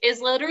bitch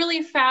is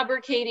literally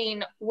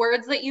fabricating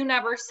words that you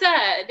never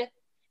said.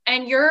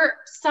 And you're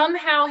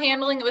somehow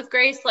handling it with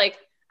grace. Like,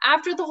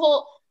 after the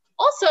whole,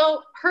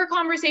 also her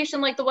conversation,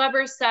 like the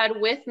Webbers said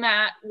with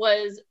Matt,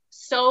 was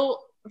so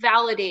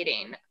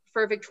validating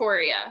for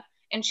Victoria.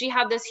 And she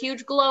had this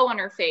huge glow on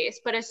her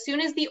face. But as soon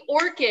as the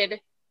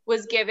orchid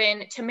was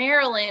given to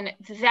Marilyn,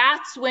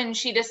 that's when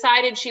she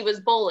decided she was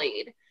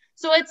bullied.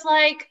 So it's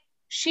like,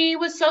 she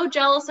was so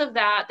jealous of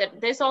that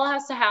this all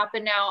has to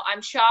happen now. I'm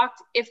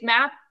shocked. If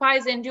Matt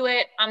buys into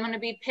it, I'm going to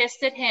be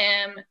pissed at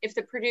him. If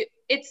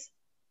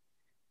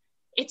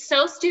it's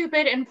so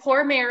stupid. And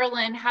poor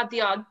Marilyn had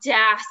the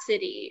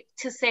audacity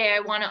to say,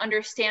 I want to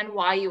understand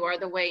why you are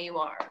the way you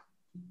are.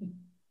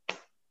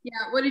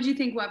 Yeah. What did you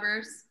think,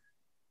 Webbers?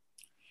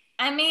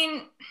 I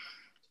mean,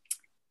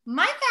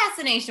 my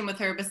fascination with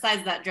her,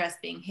 besides that dress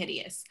being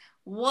hideous,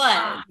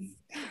 was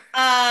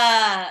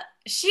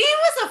she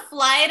was a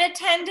flight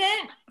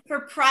attendant for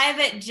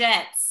private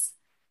jets.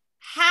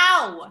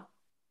 How?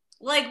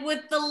 Like,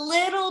 with the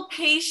little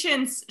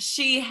patience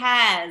she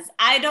has,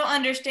 I don't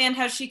understand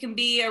how she can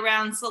be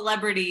around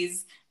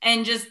celebrities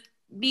and just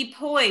be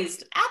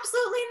poised.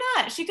 Absolutely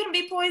not. She couldn't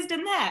be poised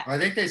in that. I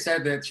think they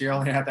said that she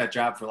only had that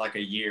job for like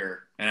a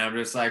year. And I'm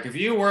just like, if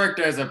you worked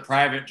as a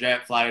private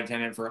jet flight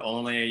attendant for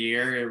only a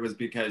year, it was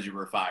because you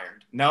were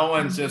fired. No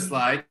one's just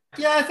like,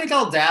 yeah, I think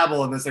I'll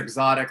dabble in this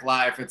exotic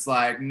life. It's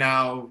like,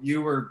 no,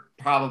 you were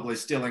probably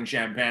stealing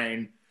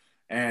champagne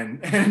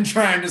and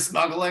trying to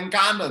smuggle in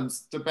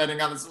condoms,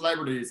 depending on the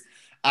celebrities.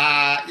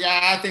 Yeah,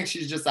 I think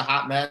she's just a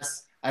hot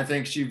mess. I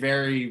think she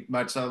very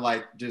much so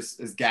like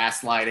just is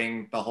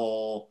gaslighting the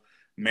whole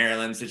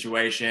Marilyn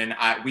situation.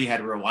 We had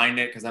to rewind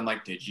it because I'm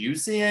like, did you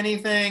see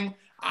anything?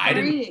 I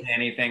didn't see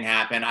anything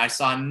happen. I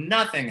saw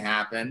nothing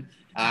happen.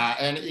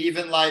 And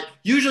even like,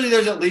 usually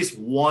there's at least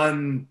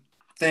one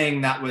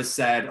thing that was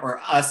said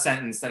or a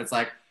sentence that it's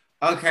like,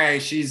 okay,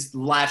 she's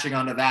latching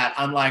onto that.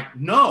 I'm like,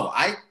 no,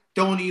 I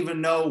don't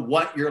even know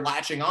what you're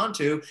latching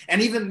onto.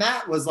 And even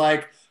Matt was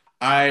like,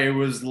 I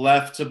was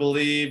left to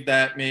believe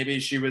that maybe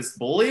she was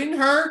bullying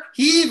her.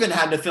 He even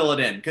had to fill it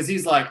in because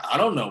he's like, I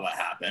don't know what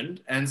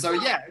happened. And so,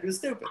 yeah, it was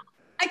stupid.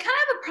 I kind of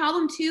have a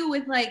problem too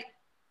with like,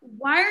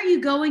 why are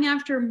you going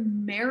after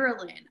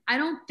Marilyn? I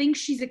don't think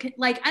she's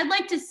like, I'd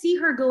like to see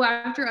her go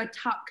after a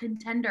top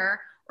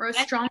contender or a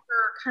stronger,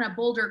 kind of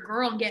bolder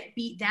girl and get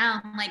beat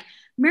down. Like,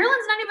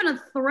 Marilyn's not even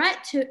a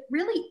threat to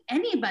really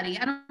anybody.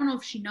 I don't know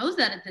if she knows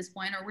that at this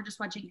point or we're just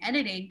watching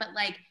editing, but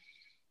like,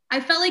 I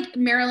felt like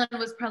Marilyn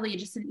was probably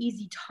just an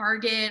easy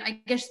target.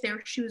 I guess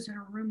she was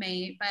her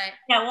roommate, but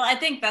yeah, well, I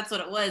think that's what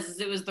it was. Is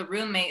it was the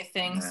roommate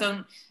thing. Yeah.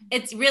 So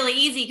it's really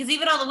easy because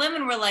even all the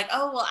women were like,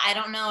 "Oh, well, I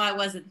don't know, I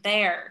wasn't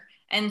there."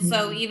 And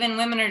so even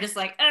women are just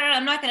like,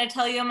 I'm not going to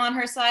tell you I'm on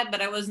her side, but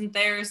I wasn't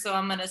there, so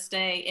I'm going to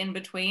stay in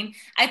between.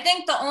 I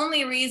think the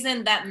only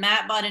reason that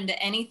Matt bought into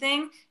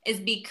anything is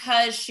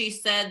because she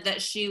said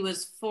that she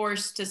was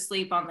forced to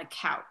sleep on the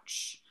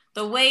couch.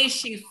 The way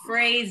she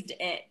phrased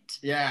it.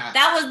 Yeah.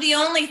 That was the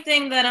only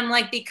thing that I'm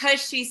like,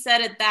 because she said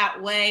it that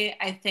way,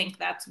 I think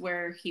that's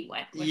where he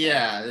went with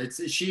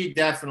it. She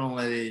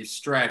definitely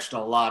stretched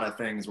a lot of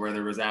things where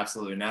there was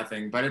absolutely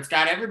nothing, but it's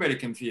got everybody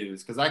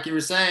confused. Because like you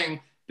were saying,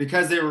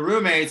 because they were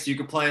roommates, you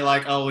could play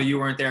like, oh, well, you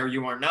weren't there,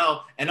 you weren't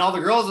know. And all the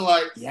girls are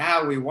like,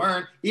 yeah, we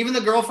weren't. Even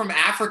the girl from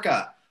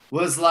Africa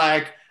was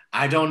like,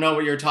 I don't know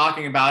what you're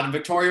talking about. And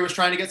Victoria was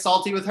trying to get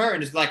salty with her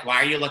and just be like, why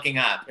are you looking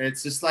up?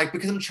 It's just like,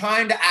 because I'm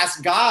trying to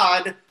ask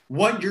God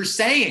what you're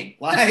saying.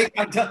 Like,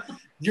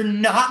 you're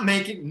not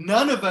making,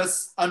 none of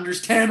us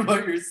understand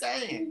what you're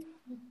saying.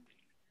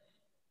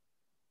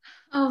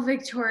 Oh,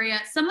 Victoria,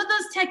 some of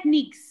those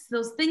techniques,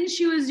 those things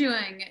she was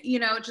doing, you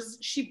know,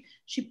 just she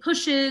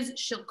pushes,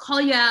 she'll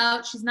call you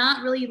out. She's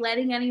not really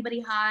letting anybody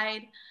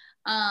hide.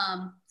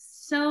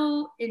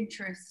 So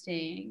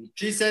interesting.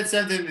 She said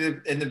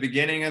something in the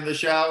beginning of the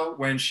show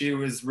when she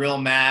was real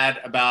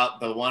mad about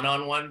the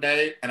one-on-one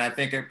date. And I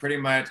think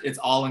it's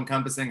all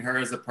encompassing her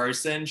as a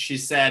person. She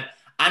said,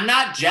 I'm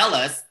not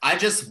jealous. I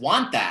just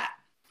want that.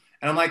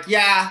 And I'm like,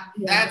 yeah.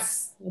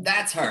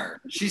 that's her.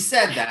 She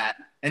said that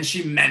and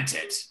she meant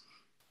it.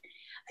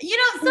 You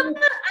know, I'm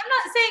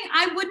not saying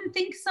I wouldn't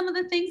think some of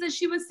the things that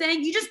she was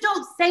saying. You just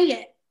don't say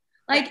it.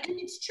 Like, and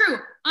it's true.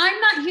 I'm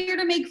not here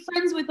to make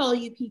friends with all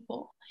you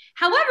people.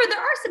 However, there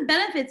are some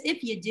benefits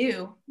if you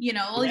do, you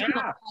know, all these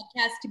people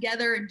podcast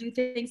together and do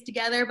things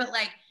together, but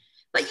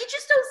you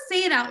just don't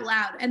say it out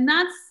loud. And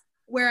that's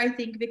where I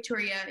think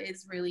Victoria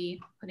is really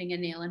putting a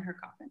nail in her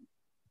coffin.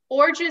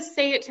 Or just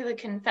say it to the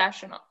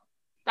confessional.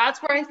 That's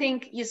where I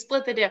think you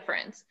split the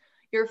difference.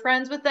 You're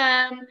friends with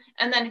them.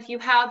 And then if you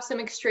have some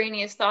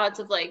extraneous thoughts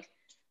of like,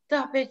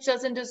 that bitch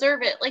doesn't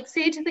deserve it, like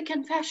say it to the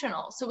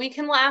confessional so we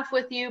can laugh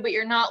with you, but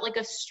you're not like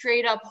a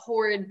straight up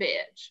horrid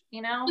bitch,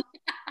 you know?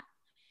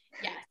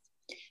 Yes.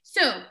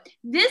 So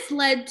this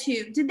led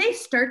to, did they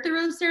start the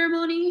rose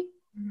ceremony?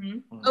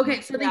 Mm-hmm.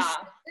 Okay, so they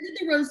started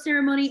the rose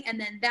ceremony, and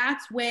then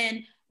that's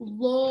when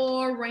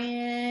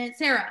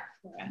Sarah,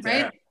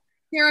 right?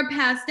 Sarah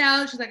passed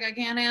out. She's like, I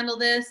can't handle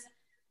this.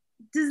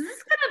 Does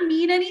this gonna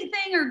mean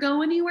anything or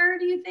go anywhere,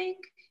 do you think?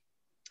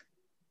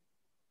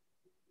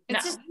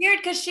 It's just weird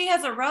because she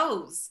has a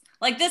rose.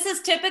 Like, this is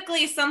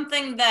typically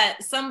something that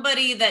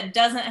somebody that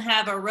doesn't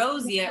have a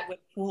rose yet would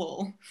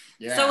pull.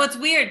 Yeah. So it's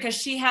weird because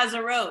she has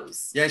a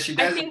rose. Yeah, she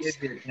doesn't get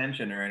the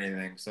attention or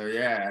anything. So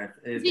yeah.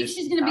 You think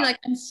she's going to be like,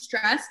 I'm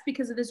stressed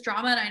because of this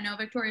drama and I know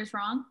Victoria's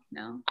wrong?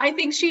 No. I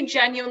think she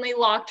genuinely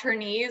locked her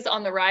knees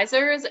on the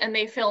risers and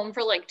they filmed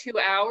for like 2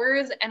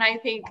 hours. And I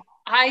think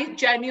I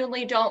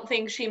genuinely don't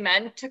think she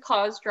meant to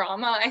cause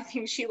drama. I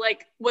think she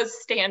like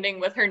was standing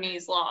with her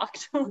knees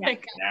locked.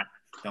 Like, Yeah,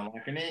 don't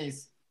like her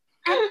knees.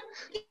 And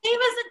the game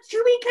is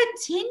to be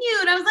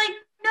continued. I was like,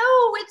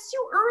 no, it's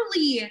too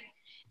early.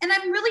 And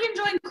I'm really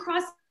enjoying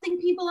crossing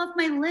people off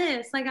my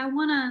list. Like, I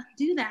want to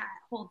do that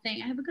whole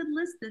thing. I have a good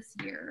list this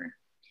year.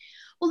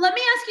 Well, let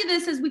me ask you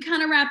this as we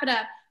kind of wrap it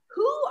up.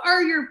 Who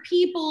are your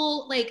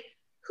people, like,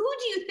 who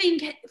do you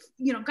think,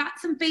 you know, got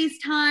some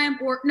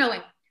FaceTime or, no,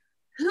 wait,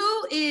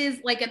 who is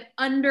like an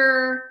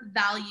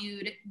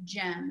undervalued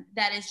gem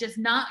that is just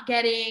not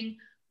getting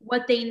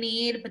what they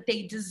need, but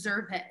they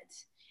deserve it?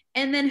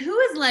 And then who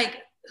is like,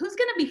 who's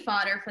going to be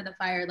fodder for the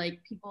fire?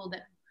 Like people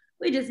that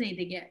we just need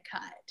to get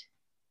cut.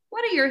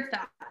 What are your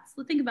thoughts?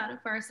 Let's think about it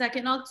for a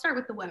second. I'll start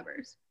with the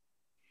Webbers.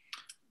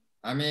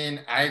 I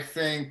mean, I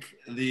think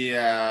the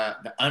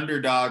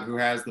underdog who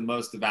has the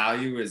most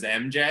value is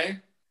MJ.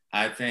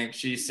 I think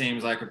she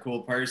seems like a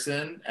cool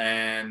person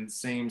and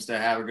seems to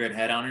have a good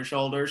head on her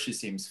shoulders. She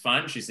seems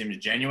fun. She seems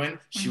genuine.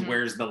 She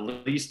wears the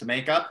least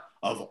makeup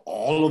of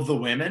all of the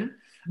women.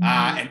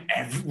 And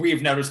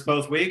we've noticed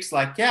both weeks,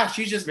 like, yeah,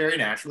 she's just very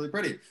naturally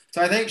pretty.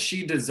 So I think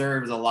she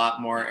deserves a lot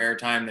more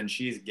airtime than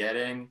she's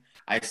getting.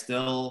 I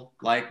still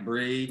like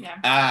Brie.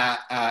 Yeah.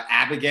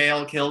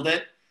 Abigail killed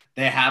it.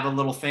 They have a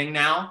little thing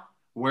now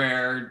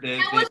where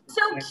that was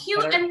so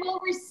cute and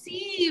well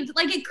received.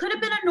 Like it could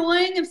have been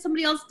annoying if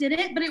somebody else did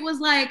it, but it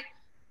was like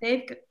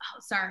they've. Oh,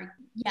 sorry.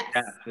 Yes.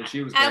 Yeah, so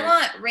she was great. I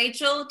want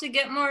Rachel to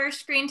get more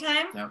screen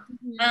time. Yep.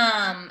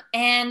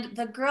 And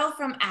the girl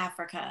from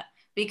Africa,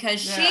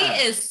 because she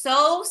is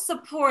so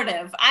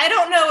supportive. I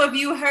don't know if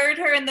you heard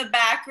her in the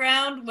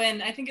background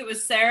when I think it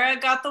was Sarah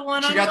got the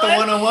one-on-one. She got the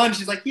one-on-one.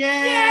 She's like, yay!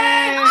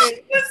 Yeah.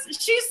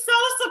 She's so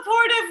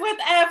supportive with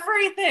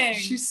everything.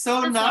 She's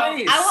so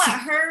nice. I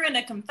want her in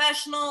a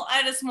confessional.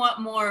 I just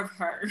want more of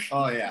her.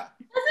 Oh, yeah.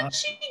 Doesn't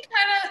she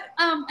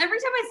kind of, every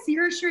time I see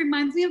her, she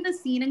reminds me of the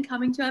scene in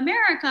Coming to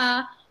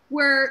America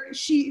where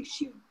she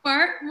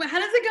how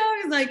does it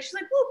go? She's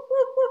like, whoop,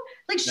 whoop, whoop.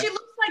 Like she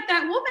looks like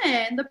that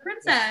woman, the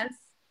princess.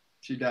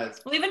 She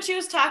does. Well, even she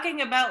was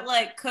talking about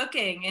like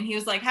cooking, and he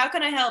was like, "How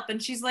can I help?"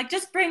 And she's like,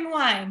 "Just bring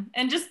wine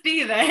and just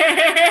be there."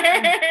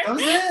 That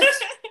was it.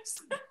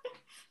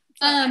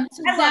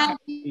 So that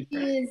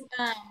is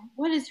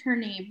what is her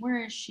name?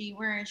 Where is she?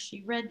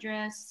 Red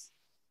dress.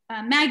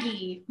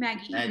 Maggie.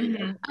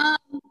 Mm-hmm.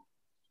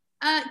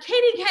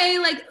 Katie K,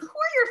 like, who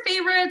are your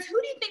favorites? Who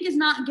do you think is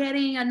not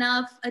getting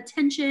enough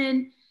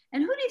attention,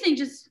 and who do you think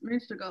just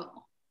needs to go?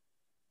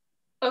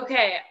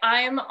 Okay,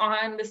 I'm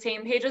on the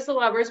same page as the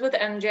Webbers with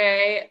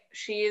MJ.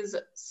 She's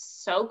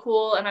so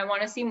cool and I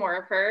want to see more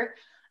of her.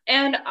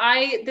 And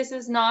this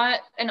is not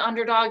an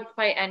underdog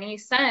by any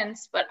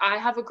sense, but I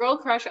have a girl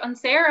crush on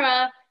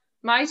Sarah.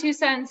 My 2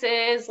 cents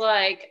is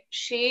like,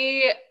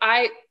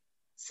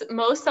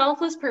 most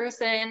selfless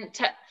person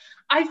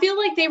I feel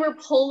like they were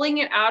pulling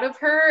it out of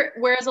her,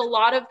 whereas a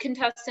lot of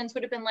contestants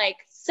would have been like,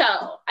 so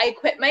I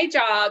quit my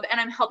job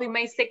and I'm helping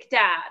my sick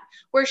dad.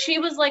 Where she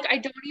was like, I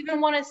don't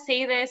even want to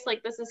say this,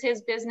 like this is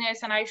his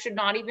business and I should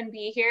not even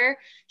be here.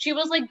 She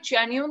was like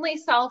genuinely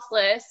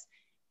selfless.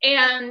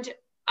 And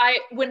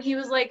when he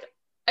was like,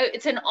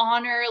 it's an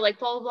honor, like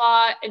blah, blah,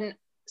 blah. And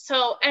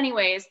so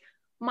anyways,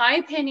 my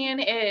opinion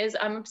is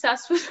I'm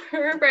obsessed with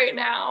her right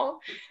now.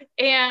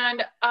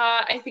 And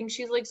I think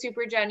she's like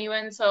super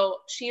genuine. So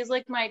she's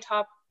like my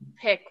top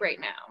pick right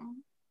now.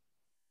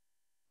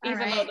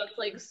 Even though that's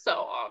like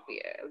so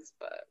obvious,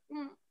 but.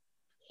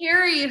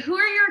 Carrie, who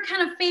are your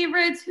kind of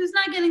favorites? Who's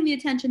not getting the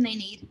attention they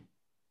need?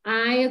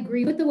 I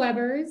agree with the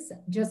Webbers,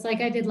 just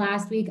like I did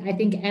last week. I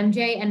think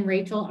MJ and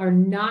Rachel are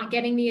not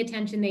getting the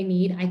attention they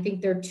need. I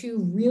think they're 2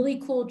 really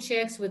cool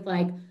chicks with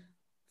like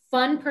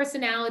fun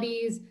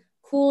personalities,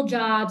 cool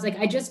jobs. Like,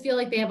 I just feel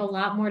like they have a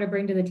lot more to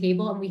bring to the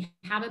table, and we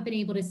haven't been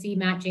able to see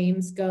Matt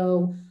James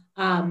go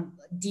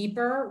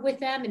deeper with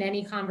them in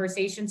any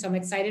conversation. So I'm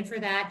excited for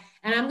that.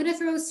 And I'm going to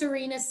throw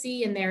Serena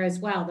C in there as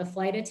well, the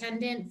flight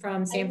attendant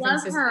from San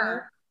Francisco.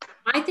 Her.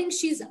 I think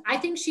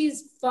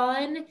she's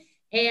fun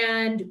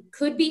and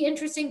could be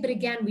interesting, but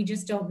again, we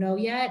just don't know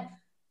yet.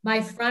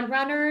 My front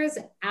runners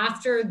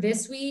after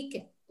this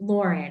week,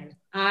 Lauren.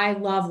 I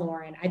love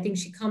Lauren. I think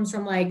she comes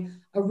from like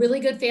a really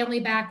good family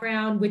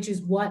background, which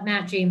is what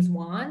Matt James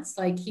wants.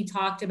 Like he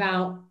talked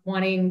about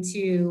wanting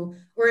to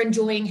or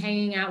enjoying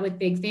hanging out with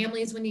big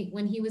families when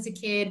he was a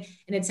kid.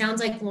 And it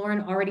sounds like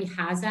Lauren already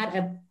has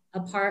that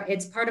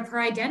it's part of her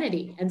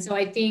identity. And so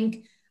I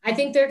think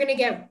they're going to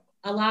get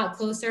a lot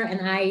closer.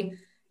 And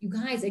you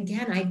guys,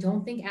 again, I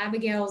don't think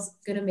Abigail's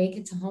going to make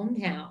it to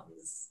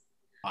hometowns.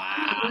 Wow.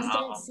 I just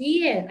don't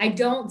see it. I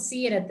don't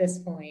see it at this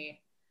point.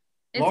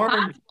 It's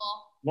possible.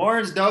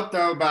 Lauren's dope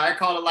though, but I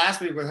called it last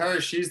week with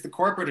her. She's the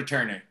corporate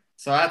attorney.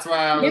 So that's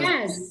why I was,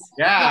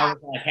 I was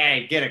like,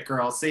 hey, get it,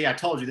 girl. See, I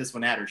told you this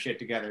one had her shit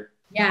together.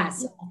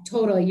 Yes,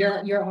 totally.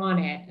 You're on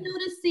it.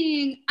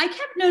 I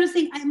kept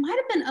noticing, it might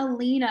have been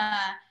Alina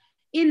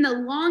in the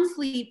long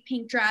sleeve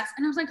pink dress.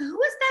 And I was like,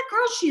 who is that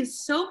girl? She is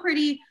so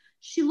pretty.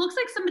 She looks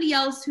like somebody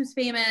else who's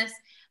famous.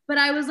 but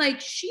I was like,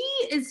 she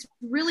is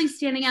really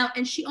standing out,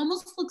 and she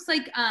almost looks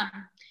like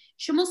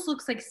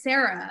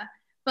Sarah,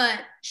 but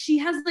she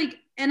has like,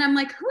 and I'm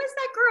like, who is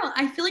that girl?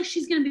 I feel like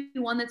she's gonna be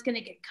one that's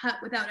gonna get cut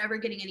without ever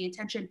getting any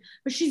attention,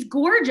 but she's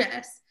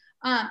gorgeous.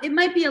 It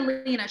might be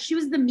Alina. She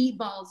was the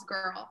Meatballs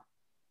girl.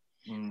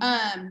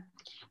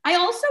 I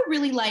also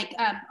really like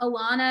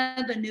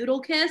Alana, the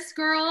Noodle Kiss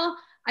girl.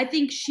 I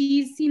think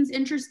she seems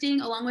interesting,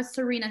 along with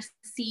Serena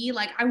C.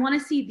 Like, I want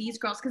to see these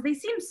girls because they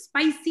seem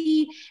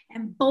spicy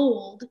and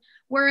bold,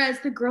 whereas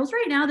the girls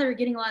right now that are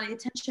getting a lot of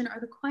attention are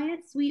the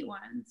quiet, sweet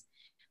ones.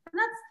 And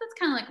that's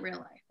kind of like real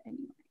life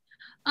anyway.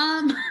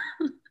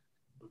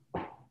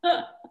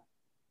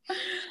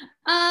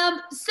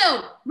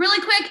 So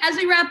really quick, as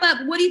we wrap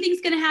up, what do you think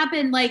is going to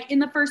happen like in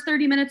the first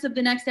 30 minutes of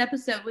the next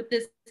episode with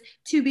this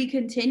to be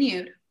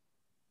continued?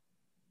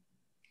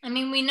 I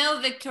mean, we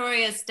know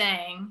Victoria's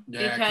staying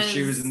because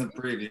she was in the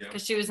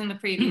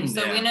preview.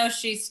 So we know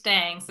she's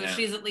staying. So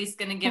she's at least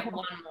going to get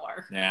one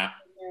more. Yeah.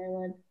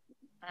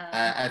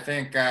 I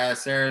think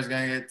Sarah's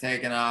going to get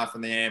taken off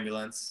in the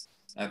ambulance.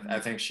 I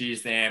think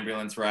she's the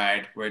ambulance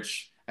ride,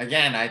 which,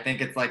 again, I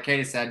think it's like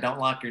Katie said, don't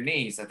lock your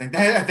knees. I think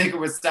it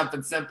was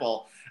something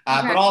simple.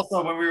 But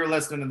also, when we were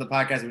listening to the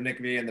podcast with Nick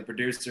V and the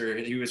producer,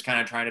 he was kind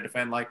of trying to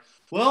defend, like,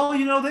 well,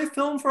 you know, they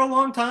film for a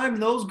long time.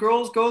 And those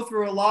girls go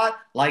through a lot.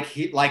 Like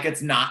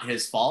it's not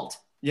his fault,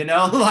 you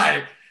know,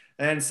 like.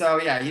 And so,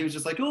 yeah, he was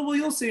just like, oh, well,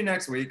 you'll see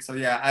next week. So,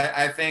 yeah,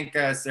 I think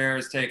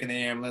Sarah's taking the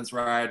ambulance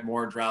ride,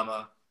 more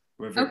drama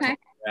with Victoria.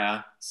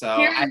 Yeah. So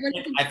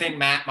I think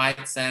Matt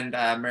might send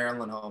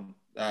Marilyn home.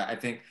 I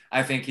think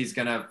he's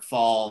gonna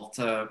fall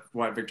to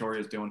what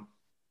Victoria's doing.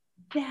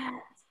 That's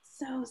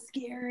so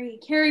scary.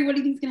 Carrie, what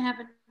do you think is gonna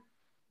happen?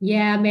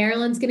 Yeah,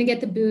 Marilyn's gonna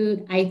get the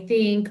boot. I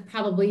think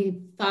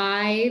probably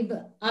 5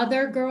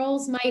 other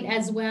girls might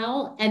as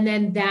well, and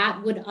then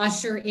that would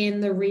usher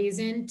in the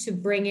reason to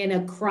bring in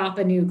a crop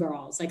of new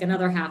girls, like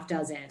another half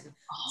dozen.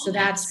 So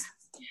that's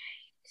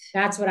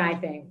what I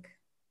think.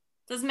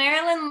 Does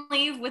Marilyn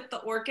leave with the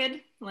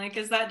orchid? Like,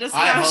 is that just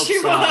how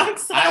she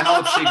walks? I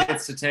hope she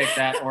gets to take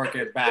that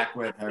orchid back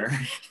with her.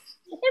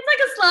 It's like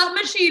a slot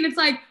machine. It's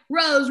like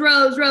rose,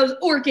 rose, rose,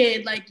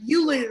 orchid. Like,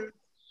 you lose.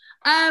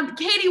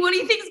 Katie, what do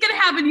you think is going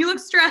to happen? You look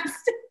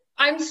stressed.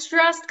 I'm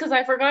stressed because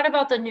I forgot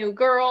about the new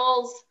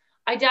girls.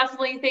 I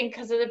definitely think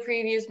because of the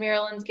previews,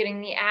 Marilyn's getting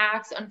the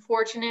axe.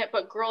 Unfortunate,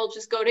 but girl,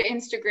 just go to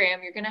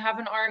Instagram. You're going to have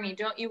an army.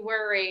 Don't you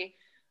worry.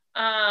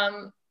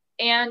 And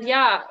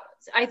yeah,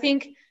 I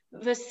think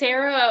the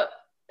Sarah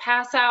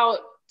pass out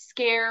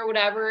scare,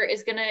 whatever,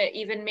 is going to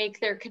even make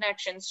their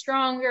connection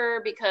stronger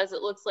because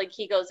it looks like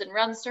he goes and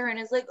runs to her and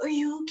is like, are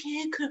you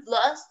okay? Could have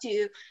lost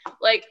you.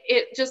 Like,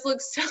 it just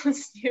looks so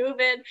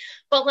stupid.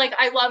 But, like,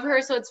 I love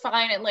her, so it's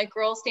fine. And, like,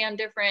 girls stand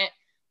different.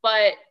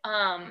 But,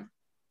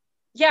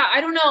 yeah, I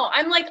don't know.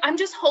 I'm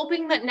just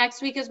hoping that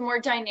next week is more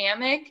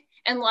dynamic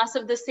and less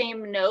of the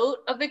same note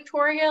of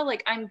Victoria.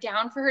 Like, I'm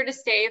down for her to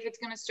stay if it's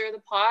going to stir the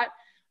pot.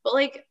 But,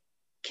 like,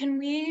 can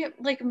we,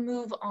 like,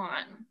 move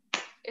on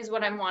is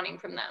what I'm wanting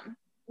from them.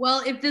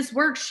 Well, if this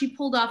works, she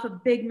pulled off a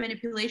big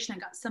manipulation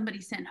and got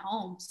somebody sent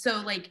home.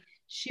 So, like,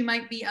 she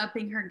might be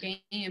upping her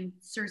game.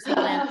 Cersei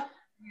Lannister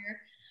here.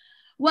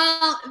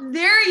 Well,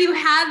 there you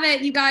have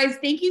it, you guys.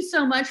 Thank you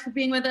so much for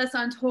being with us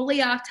on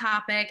Totally Off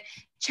Topic.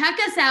 Check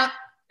us out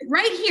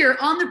right here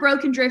on the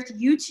Broken Drift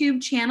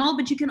YouTube channel,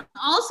 but you can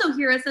also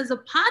hear us as a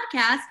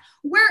podcast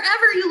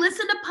wherever you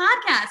listen to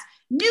podcasts.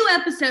 New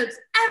episodes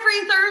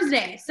every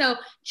Thursday. So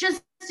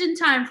just in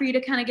time for you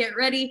to kind of get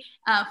ready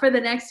for the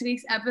next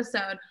week's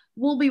episode.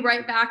 We'll be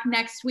right back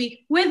next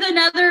week with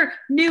another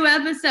new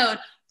episode.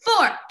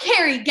 For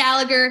Carrie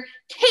Gallagher,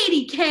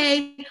 Katie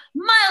K,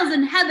 Miles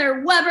and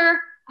Heather Weber,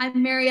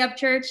 I'm Mary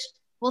Upchurch.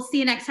 We'll see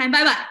you next time.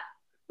 Bye-bye.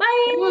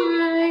 Bye.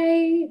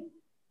 Bye.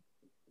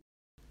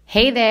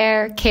 Hey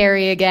there,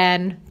 Carrie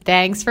again.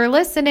 Thanks for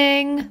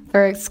listening.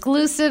 For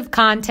exclusive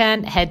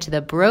content, head to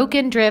the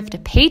Broken Drift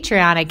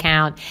Patreon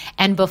account.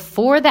 And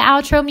before the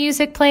outro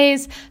music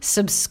plays,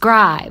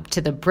 subscribe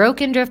to the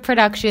Broken Drift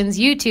Productions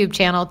YouTube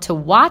channel to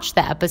watch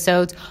the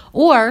episodes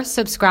or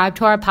subscribe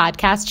to our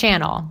podcast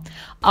channel.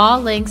 All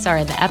links are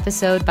in the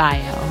episode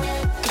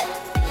bio.